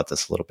talk about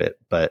this a little bit.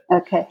 But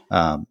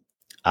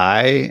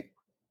I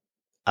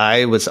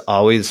was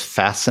always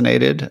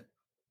fascinated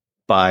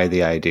by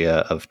the idea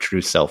of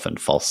true self and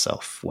false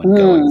self when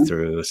going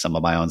through some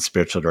of my own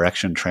spiritual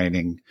direction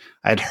training.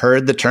 I'd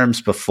heard the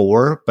terms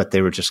before, but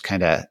they were just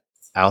kind of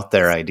out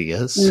there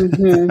ideas.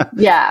 Mm-hmm.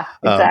 Yeah,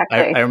 exactly.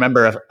 I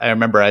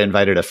remember I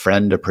invited a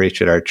friend to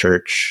preach at our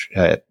church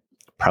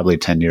probably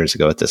 10 years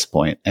ago at this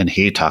point, and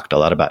he talked a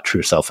lot about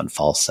true self and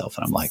false self.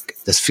 And I'm like,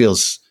 this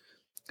feels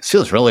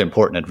really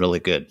important and really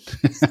good.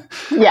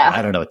 Yeah.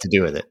 I don't know what to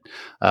do with it.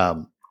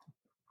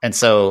 And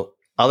so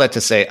all that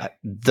to say,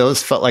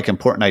 those felt like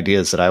important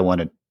ideas that I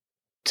wanted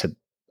to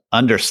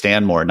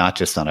understand more, not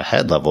just on a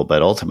head level,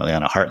 but ultimately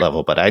on a heart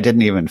level. But I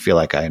didn't even feel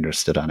like I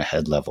understood on a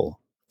head level.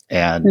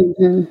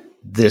 And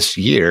this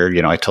year,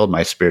 I told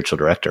my spiritual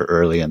director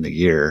early in the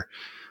year,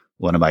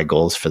 one of my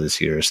goals for this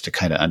year is to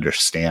kind of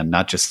understand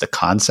not just the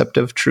concept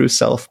of true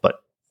self,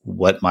 but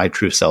what my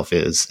true self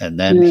is. And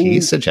then he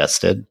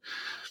suggested,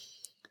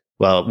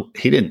 well,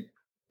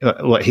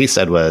 what he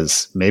said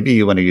was, maybe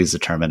you want to use the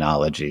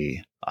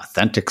terminology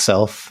authentic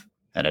self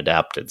and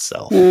adapted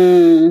self.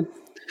 And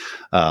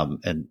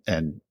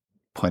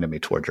pointed me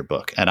toward your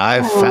book. And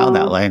I've found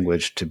that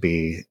language to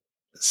be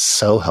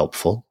so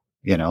helpful,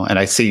 and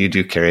I see you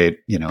do carry it,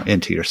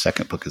 into your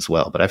second book as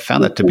well, but I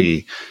found that to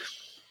be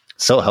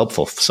so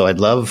helpful. So I'd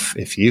love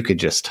if you could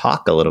just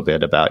talk a little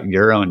bit about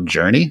your own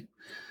journey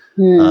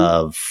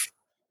of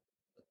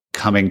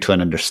coming to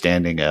an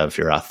understanding of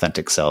your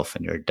authentic self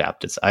and your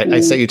adapted.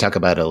 I say you talk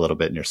about it a little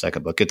bit in your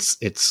second book.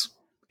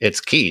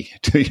 It's key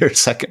to your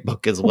second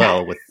book as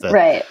well with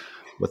the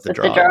with the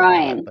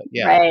drawing. But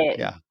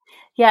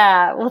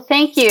Yeah. Well,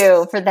 thank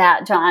you for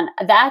that, John.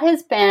 That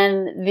has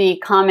been the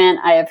comment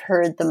I have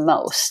heard the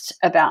most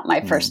about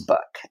my first book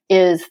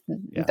is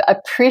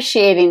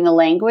appreciating the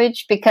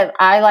language, because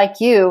I, like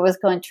you, was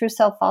going true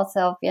self, false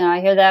self. I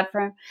hear that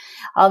from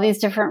all these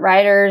different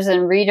writers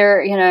and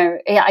reader,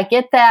 I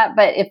get that,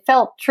 but it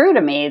felt true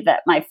to me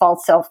that my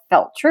false self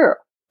felt true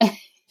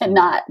and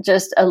not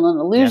just an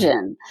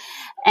illusion.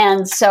 Yeah.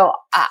 And so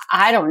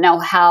I don't know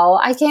how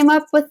I came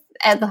up with,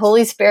 and the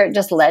Holy Spirit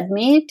just led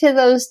me to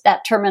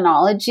that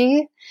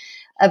terminology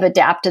of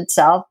adapted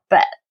self.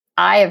 But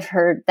I have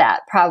heard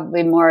that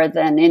probably more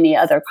than any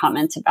other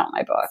comments about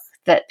my book,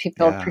 that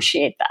people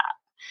appreciate that.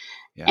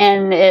 Yeah.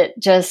 And it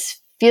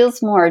just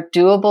feels more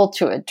doable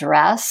to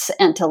address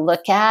and to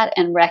look at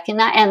and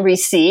recognize and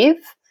receive.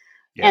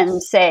 Yes.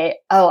 And say,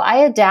 oh,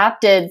 I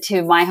adapted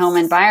to my home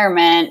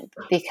environment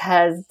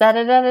because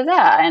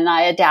da-da-da-da-da. And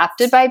I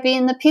adapted by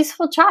being the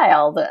peaceful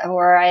child,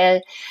 or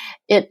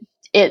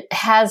it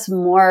has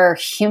more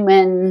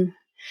human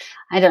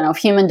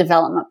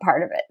development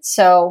part of it.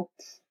 So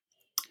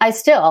I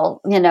still,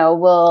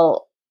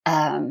 will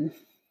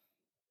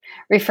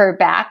refer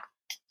back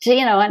to,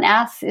 and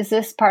ask, is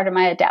this part of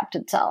my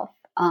adapted self?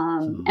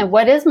 And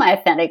what is my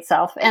authentic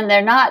self? And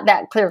they're not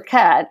that clear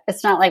cut.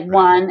 It's not like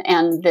one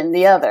and then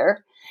the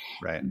other.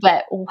 Right.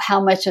 But how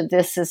much of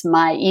this is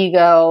my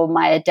ego,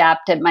 my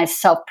adapted, my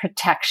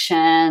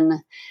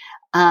self-protection,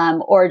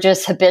 or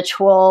just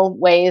habitual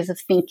ways of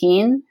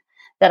thinking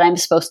that I'm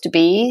supposed to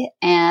be?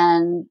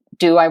 And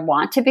do I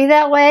want to be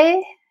that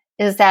way?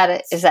 Is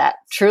that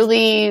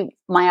truly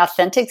my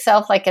authentic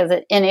self? Like as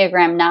an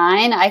Enneagram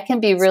 9, I can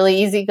be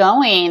really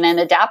easygoing and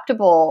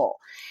adaptable.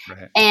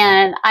 Right.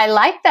 And I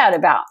like that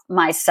about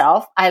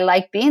myself. I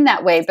like being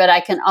that way, but I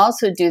can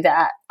also do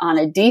that on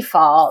a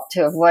default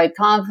to avoid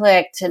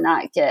conflict, to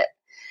not get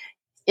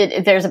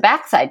it. There's a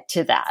backside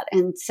to that.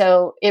 And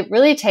so it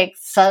really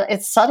takes,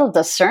 it's subtle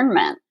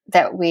discernment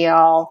that we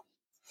all,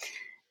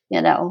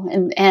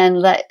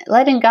 and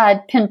letting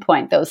God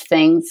pinpoint those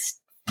things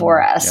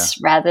for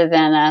us rather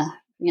than a,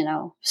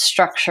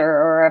 structure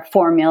or a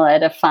formula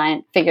to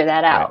figure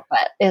that out.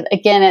 Right. But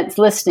again, it's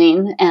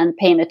listening and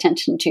paying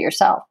attention to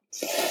yourself.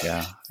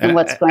 Yeah. And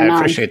what's going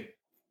on.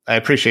 I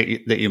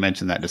appreciate that you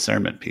mentioned that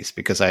discernment piece,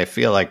 because I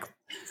feel like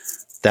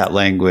that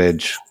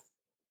language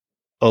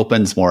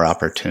opens more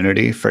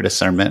opportunity for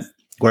discernment.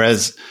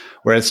 Whereas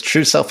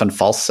true self and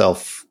false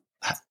self,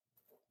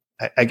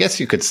 I guess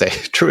you could say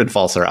true and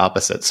false are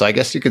opposites. So I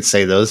guess you could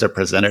say those are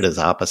presented as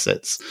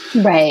opposites.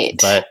 Right.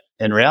 But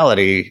in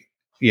reality,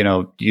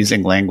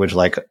 using language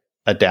like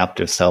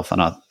adaptive self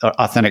and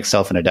authentic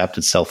self and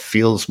adapted self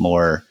feels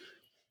more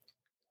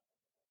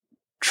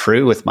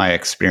true with my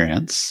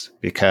experience,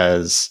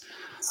 because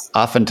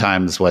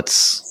oftentimes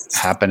what's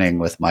happening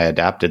with my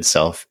adapted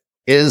self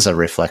is a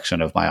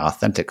reflection of my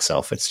authentic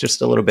self. It's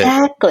just a little bit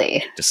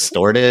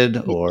distorted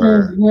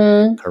or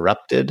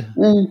corrupted.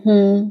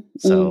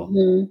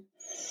 So,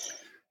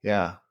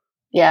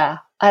 yeah,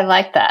 I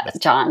like that,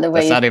 John.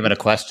 That's not even a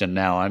question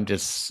now. I'm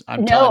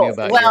telling you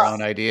about your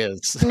own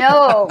ideas.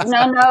 no,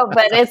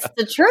 but it's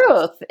the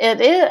truth. It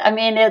is. I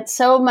mean, it's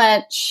so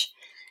nuanced,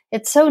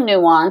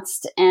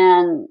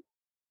 and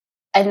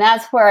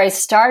that's where I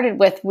started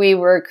with. We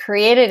were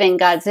created in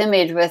God's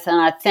image with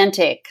an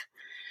authentic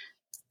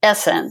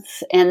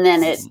essence, and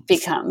then it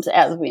becomes,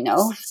 as we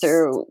know,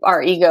 through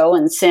our ego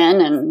and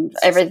sin and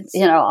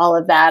all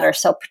of that, our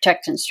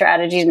self-protection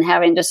strategies and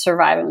having to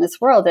survive in this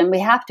world, and we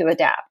have to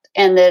adapt,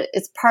 and that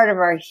it's part of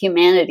our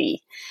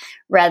humanity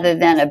rather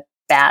than a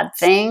bad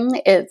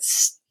thing.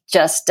 It's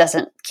just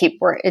doesn't keep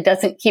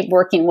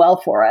working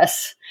well for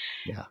us.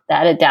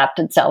 That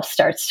adapted self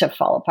starts to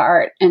fall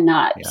apart and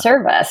not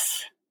serve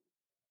us.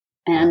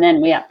 And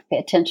then we have to pay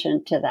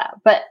attention to that.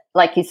 But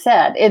like you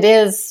said, it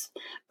is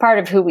part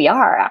of who we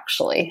are,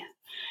 actually,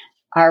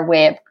 our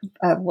way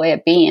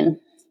of being.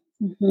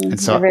 And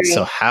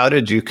so how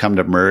did you come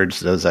to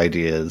merge those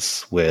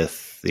ideas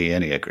with the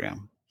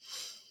Enneagram?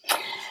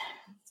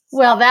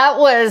 Well, that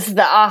was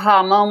the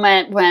aha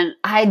moment when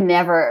I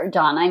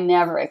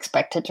never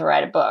expected to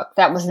write a book.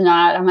 That was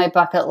not on my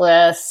bucket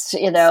list,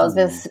 and I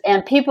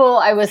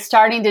was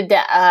starting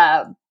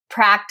to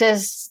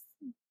practice.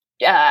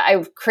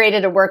 I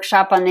created a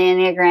workshop on the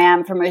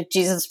Enneagram from a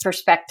Jesus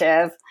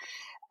perspective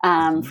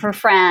for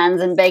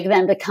friends and beg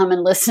them to come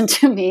and listen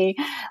to me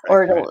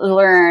or to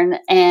learn.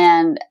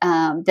 And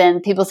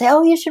then people say,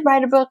 oh, you should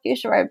write a book. You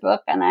should write a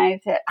book. And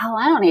I said, oh,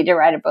 I don't need to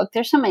write a book.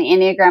 There's so many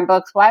Enneagram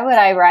books. Why would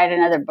I write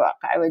another book?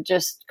 I would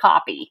just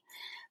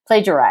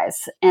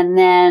plagiarize. And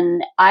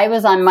then I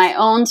was on my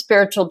own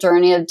spiritual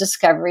journey of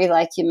discovery,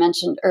 like you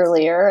mentioned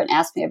earlier and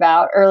asked me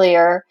about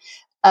earlier,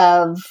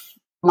 of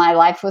my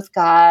life with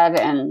God.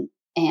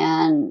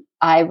 And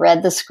I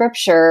read the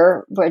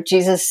scripture where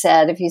Jesus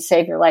said, if you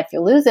save your life,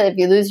 you'll lose it. If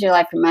you lose your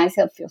life for my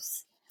sake,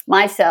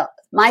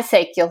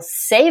 you'll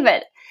save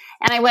it.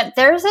 And I went,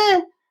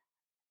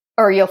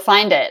 you'll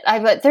find it. I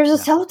went, there's a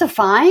self to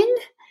find.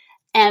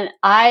 And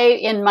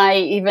in my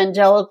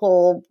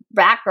evangelical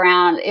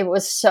background, it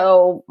was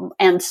so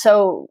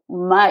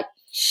much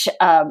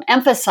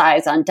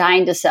emphasize on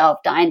dying to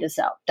self, die to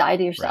yourself,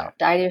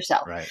 die to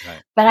yourself. Right.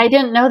 But I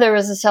didn't know there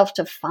was a self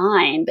to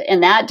find.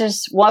 And that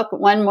just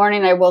one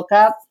morning I woke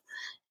up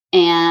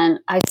and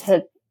I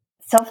said,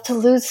 self to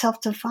lose, self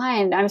to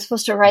find. I'm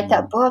supposed to write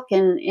that book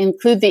and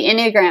include the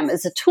Enneagram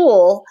as a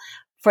tool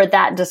for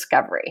that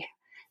discovery.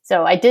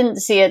 So I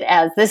didn't see it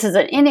as this is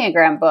an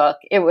Enneagram book.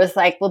 It was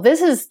like, well,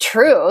 this is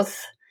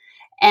truth.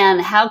 And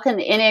how can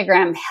the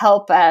Enneagram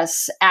help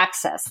us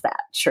access that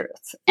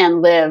truth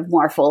and live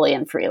more fully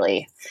and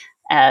freely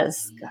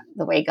as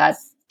the way God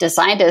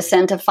designed us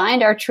and to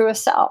find our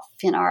truest self,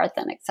 our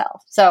authentic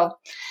self. So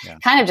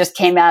kind of just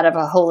came out of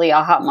a holy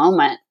aha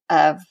moment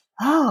of,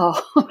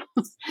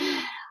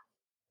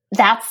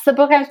 that's the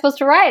book I'm supposed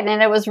to write.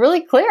 And it was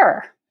really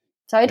clear.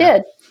 So I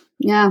did.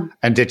 Yeah.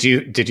 And did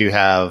you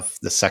have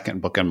the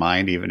second book in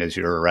mind even as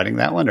you were writing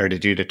that one? Or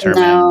did you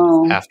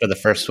determine after the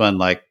first one,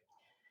 like,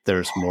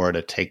 there's more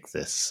to take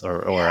this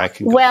or I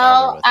can go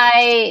farther with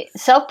I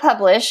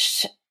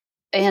self-published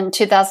in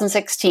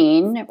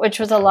 2016, which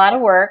was a lot of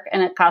work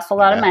and it cost a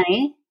lot of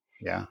money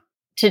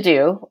to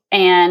do.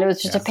 And it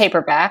was just a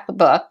paperback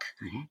book.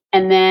 Mm-hmm.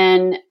 And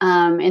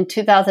then in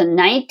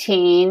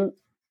 2019,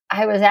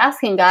 I was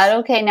asking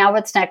God, okay, now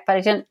what's next? But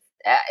I didn't,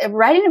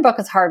 writing a book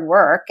is hard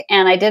work.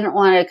 And I didn't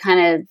want to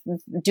kind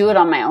of do it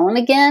on my own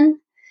again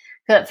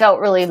because it felt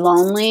really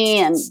lonely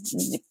and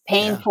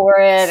paying for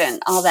it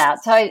and all that.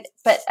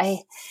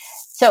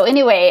 So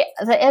anyway,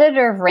 the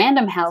editor of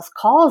Random House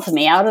calls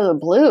me out of the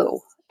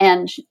blue,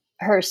 and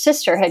her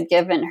sister had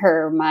given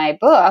her my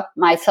book,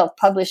 my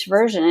self-published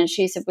version. And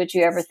she said, would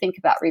you ever think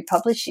about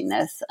republishing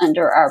this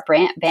under our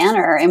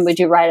banner? And would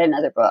you write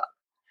another book?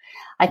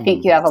 I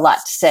think you have a lot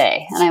to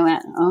say. And I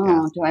went,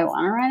 do I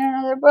want to write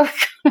another book?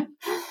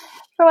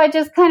 So I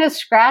just kind of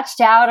scratched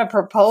out a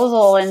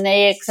proposal and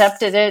they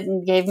accepted it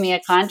and gave me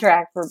a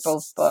contract for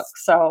both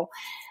books. So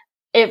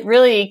it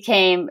really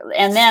came.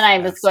 And then I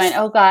was going,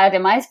 oh God,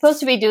 am I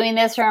supposed to be doing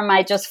this or am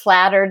I just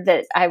flattered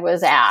that I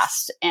was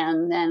asked?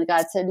 And then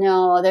God said,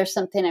 no, there's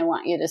something I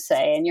want you to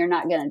say and you're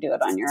not going to do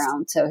it on your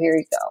own. So here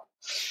you go.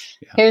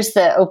 Yeah. Here's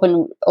the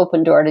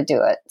open door to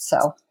do it.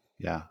 So,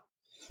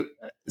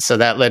 So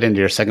that led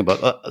into your second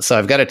book. So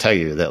I've got to tell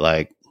you that,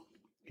 like,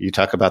 you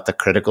talk about the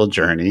critical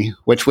journey,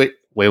 which we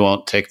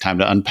won't take time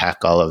to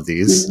unpack all of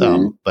these,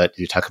 but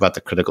you talk about the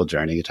critical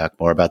journey. You talk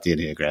more about the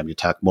Enneagram. You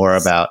talk more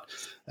about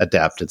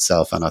adapted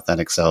self and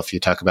authentic self.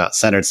 You talk about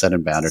centered set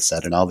and bounded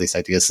set and all these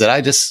ideas that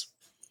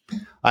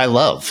I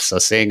love. So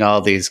seeing all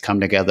these come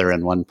together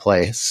in one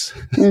place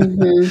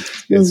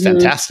is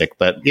fantastic.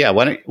 But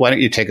why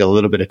don't you take a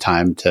little bit of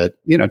time to,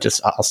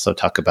 just also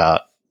talk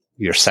about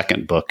your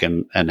second book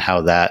and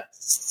how that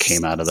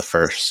came out of the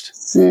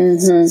first.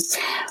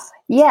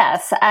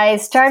 Yes, I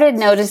started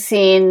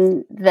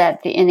noticing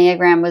that the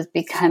Enneagram was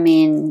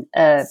becoming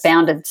a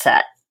bounded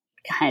set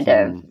kind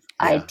of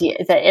idea,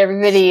 that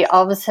everybody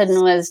all of a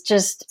sudden was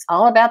just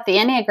all about the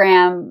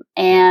Enneagram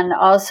and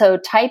also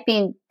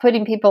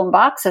putting people in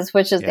boxes,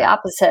 which is the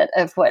opposite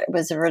of what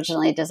was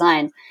originally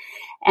designed.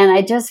 And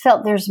I just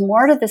felt there's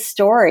more to the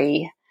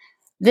story.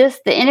 The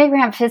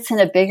Enneagram fits in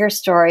a bigger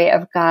story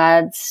of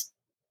God's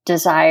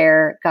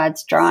desire,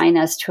 God's drawing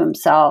us to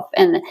himself,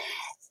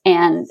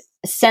 and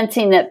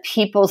sensing that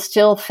people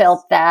still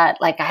felt that,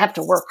 like, I have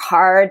to work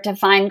hard to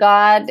find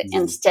God,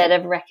 instead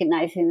of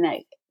recognizing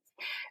that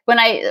when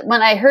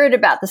I heard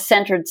about the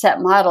centered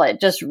set model,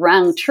 it just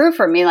rang true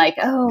for me. Like,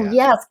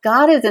 yes,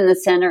 God is in the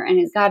center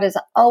and God is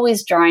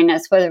always drawing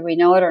us, whether we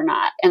know it or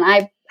not. And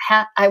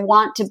I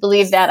want to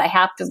believe that. I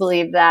have to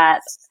believe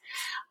that.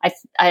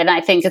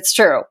 I think it's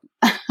true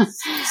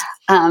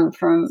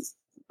from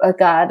a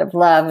God of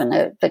love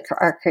and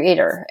our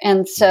creator.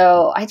 And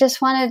so I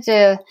just wanted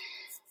to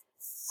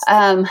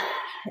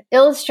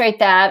illustrate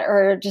that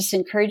or just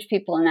encourage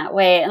people in that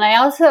way. And I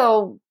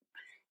also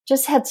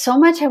just had so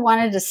much I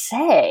wanted to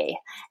say.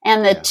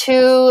 And the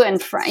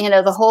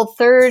the whole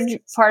third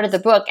part of the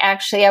book,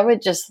 actually, I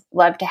would just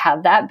love to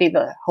have that be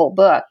the whole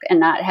book and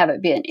not have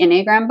it be an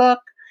Enneagram book.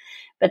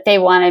 But they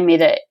wanted me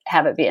to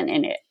have it be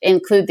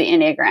include the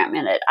Enneagram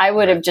in it. I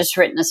would have just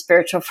written a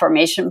spiritual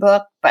formation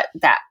book, but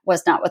that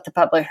was not what the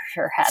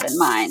publisher had in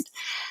mind.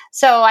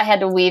 So I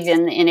had to weave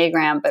in the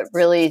Enneagram, but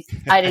really,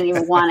 I didn't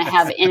even want to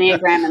have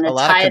Enneagram in the title. A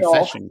lot of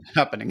confession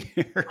happening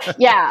here.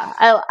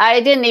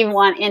 I didn't even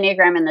want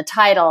Enneagram in the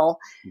title,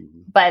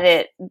 but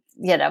it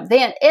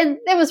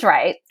was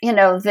right.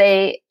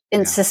 They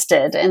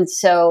insisted. And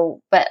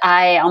so, but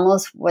I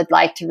almost would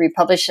like to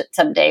republish it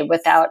someday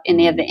without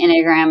any of the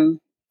Enneagram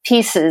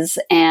pieces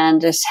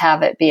and just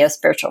have it be a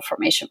spiritual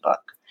formation book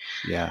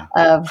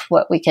of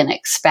what we can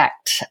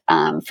expect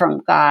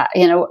from God,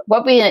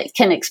 what we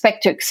can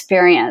expect to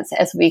experience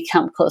as we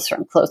come closer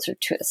and closer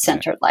to a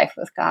centered life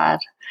with God.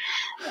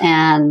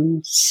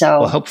 And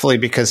so, well, hopefully,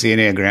 because the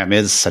Enneagram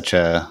is such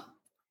a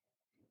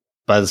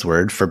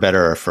buzzword, for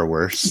better or for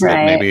worse,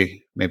 that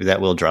maybe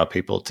that will draw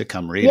people to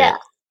come read it,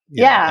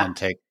 and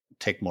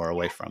take more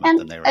away from it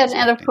than they were expecting.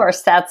 And of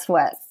course, that's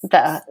what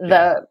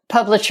the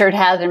publisher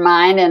had in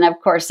mind. And of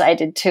course, I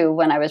did too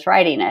when I was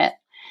writing it,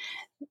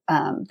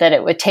 that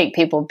it would take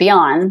people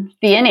beyond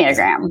the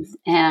Enneagram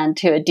and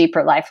to a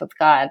deeper life with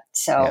God.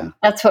 So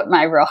that's what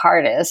my real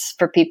heart is,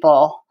 for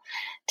people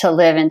to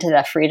live into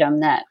the freedom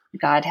that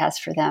God has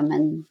for them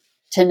and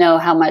to know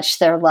how much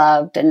they're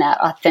loved, and that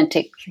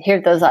hear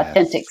those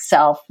authentic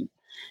self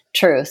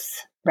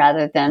truths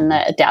rather than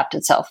the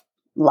adapted self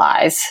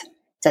lies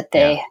that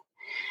they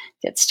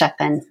get stuck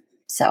in.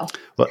 So,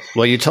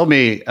 well, you told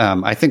me,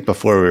 I think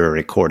before we were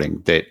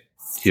recording, that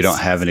you don't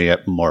have any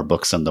more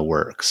books in the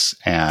works.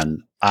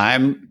 And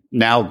I'm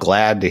now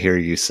glad to hear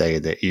you say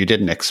that you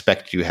didn't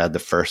expect you had the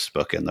first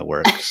book in the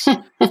works.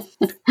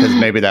 Because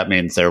maybe that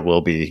means there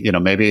will be,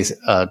 maybe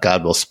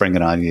God will spring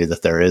it on you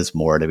that there is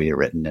more to be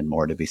written and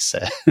more to be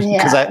said.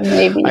 Because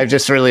I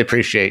just really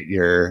appreciate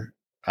your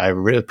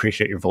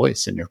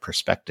voice and your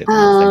perspective.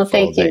 Oh,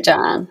 thank you,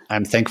 John.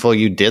 I'm thankful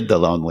you did the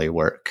lonely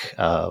work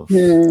of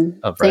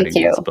writing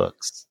these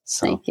books.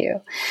 So. Thank you.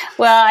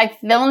 Well,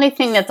 the only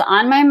thing that's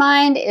on my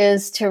mind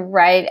is to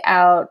write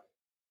out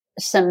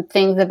some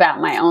things about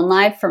my own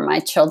life for my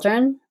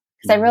children.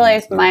 Because I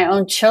realize my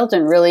own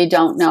children really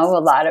don't know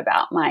a lot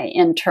about my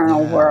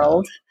internal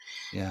world.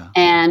 Yeah.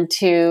 And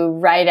to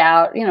write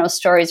out,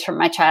 stories from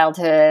my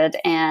childhood.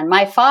 And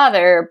my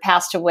father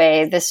passed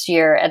away this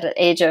year at the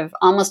age of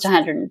almost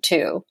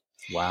 102.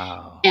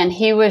 Wow. And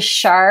he was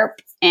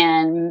sharp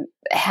and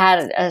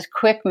had a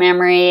quick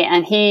memory.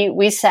 And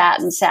we sat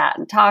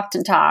and talked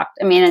and talked.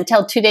 I mean,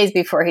 until 2 days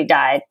before he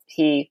died,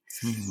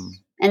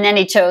 and then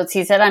he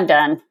said, I'm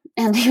done.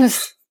 And he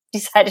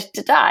decided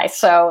to die.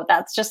 So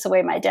that's just the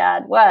way my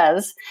dad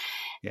was.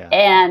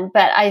 Yeah.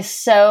 But I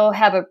so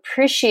have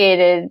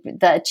appreciated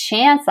the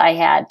chance I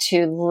had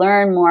to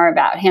learn more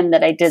about him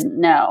that I didn't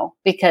know,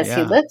 because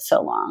he lived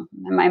so long.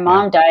 And my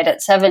mom died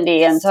at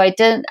 70. And so I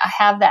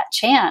have that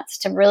chance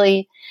to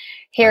really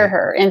hear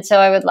her. And so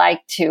I would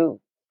like to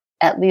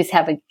at least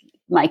have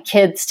my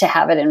kids to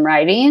have it in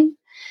writing.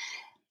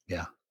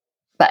 Yeah.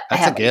 But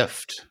that's a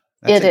gift.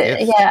 That's a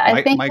gift. Yeah,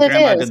 I think my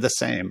grandma did the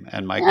same,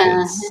 and my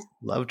kids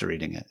loved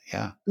reading it.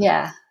 Yeah.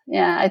 Yeah.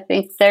 Yeah. I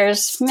think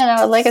there's,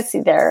 a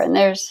legacy there, and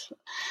there's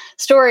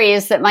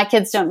stories that my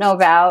kids don't know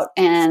about,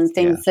 and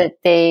things that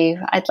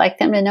I'd like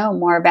them to know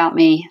more about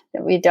me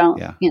that we don't,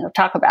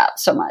 talk about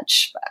so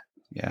much.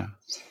 But,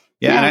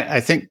 And I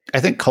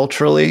think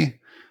culturally,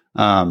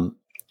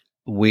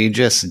 we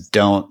just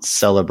don't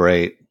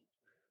celebrate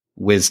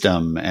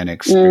wisdom and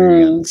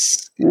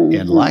experience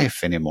in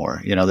life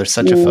anymore. There's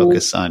such a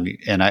focus on,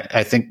 and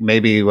I think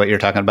maybe what you're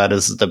talking about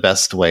is the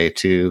best way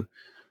to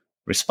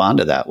respond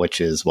to that,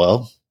 which is,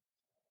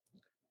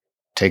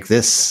 take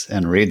this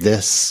and read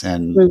this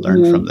and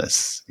learn from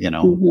this,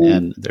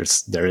 and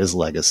there is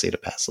legacy to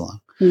pass along.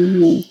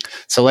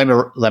 So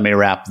let me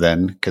wrap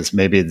then, because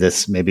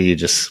maybe you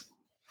just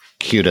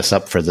queued us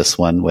up for this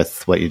one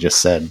with what you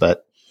just said,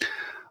 but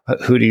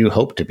who do you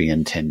hope to be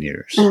in 10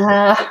 years?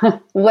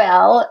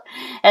 Well,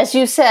 as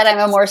you said, I'm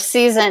a more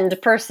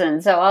seasoned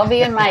person, so I'll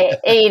be in my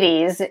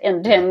 80s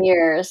in 10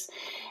 years.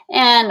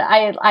 And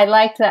I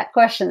liked that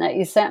question that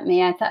you sent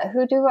me. I thought,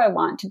 who do I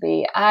want to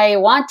be? I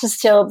want to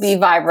still be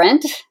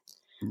vibrant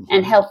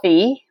and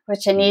healthy,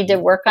 which I need to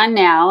work on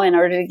now in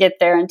order to get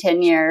there in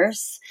 10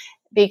 years.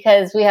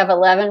 Because we have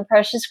 11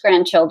 precious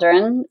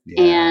grandchildren,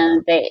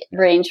 and they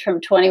range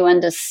from 21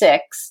 to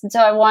 6. And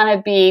so I want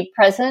to be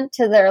present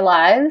to their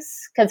lives,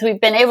 because we've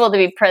been able to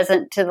be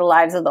present to the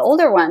lives of the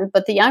older ones,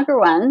 but the younger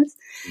ones,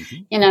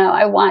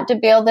 I want to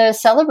be able to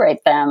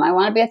celebrate them. I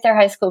want to be at their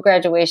high school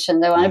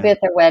graduation. I want to be at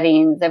their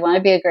weddings. I want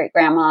to be a great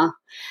grandma.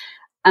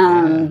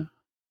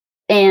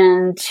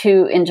 And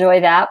to enjoy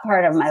that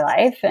part of my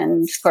life.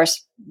 And of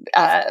course,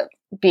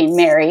 being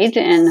married,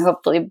 and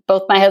hopefully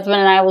both my husband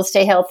and I will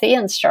stay healthy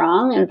and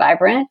strong and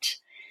vibrant.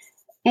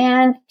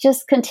 and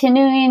just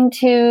continuing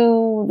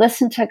to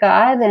listen to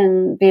God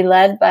and be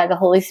led by the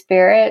Holy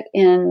Spirit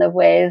in the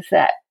ways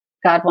that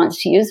God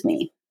wants to use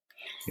me.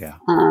 Yeah.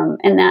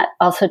 And that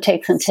also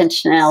takes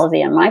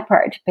intentionality on my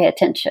part to pay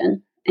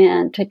attention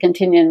and to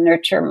continue to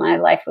nurture my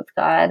life with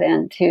God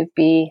and to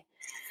be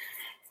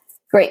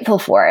grateful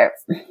for it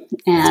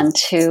and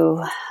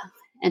to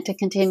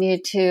continue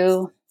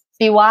to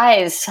be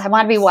wise. I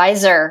want to be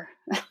wiser.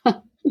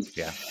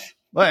 Yeah.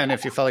 Well, and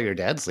if you follow your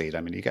dad's lead,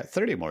 I mean, you got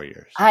 30 more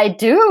years. I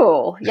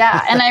do.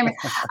 Yeah. And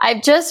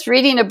I'm just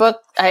reading a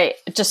book. I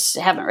just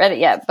haven't read it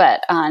yet,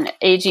 but on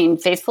Aging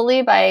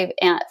Faithfully by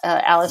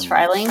Alice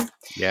Freiling.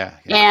 Yeah.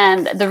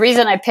 And the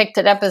reason I picked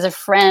it up as a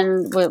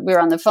friend, we were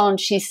on the phone,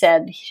 she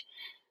said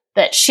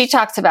that she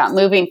talks about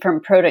moving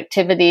from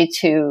productivity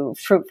to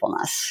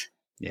fruitfulness.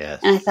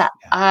 Yes. And I thought,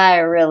 I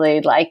really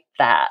like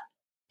that.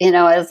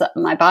 As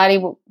my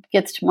body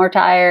gets more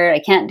tired, I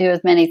can't do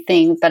as many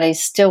things, but I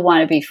still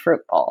want to be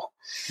fruitful.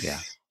 Yeah.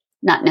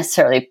 Not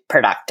necessarily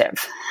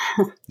productive.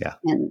 Yeah.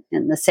 in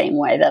the same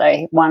way that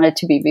I wanted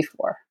to be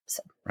before.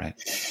 So. Right.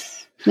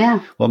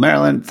 Yeah. Well,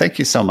 Marilyn, thank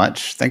you so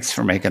much. Thanks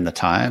for making the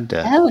time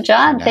to. Oh,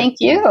 John, thank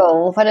you.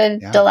 What a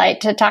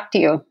delight to talk to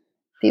you.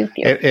 Thank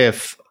you.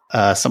 If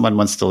someone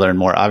wants to learn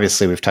more,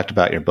 obviously we've talked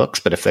about your books,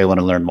 but if they want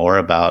to learn more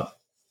about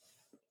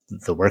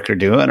the work you're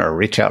doing or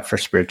reach out for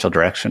spiritual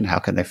direction, how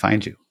can they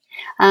find you?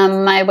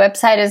 My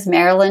website is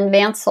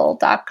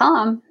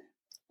marilynvancil.com,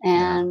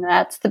 and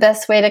that's the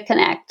best way to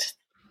connect.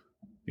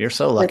 You're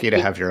so lucky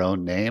to have your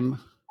own name.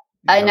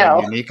 I know.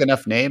 A unique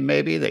enough name,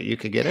 maybe, that you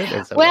could get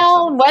it?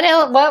 Well, what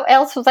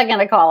else was I going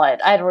to call it?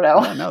 I don't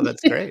know. No,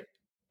 that's great.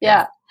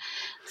 Yeah.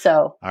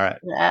 So, all right.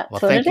 That's well,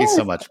 thank you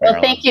so much,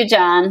 Marilyn. Well, thank you,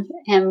 John,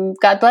 and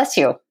God bless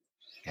you.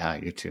 Yeah,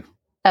 you too.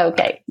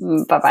 Okay.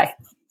 Right. Bye-bye.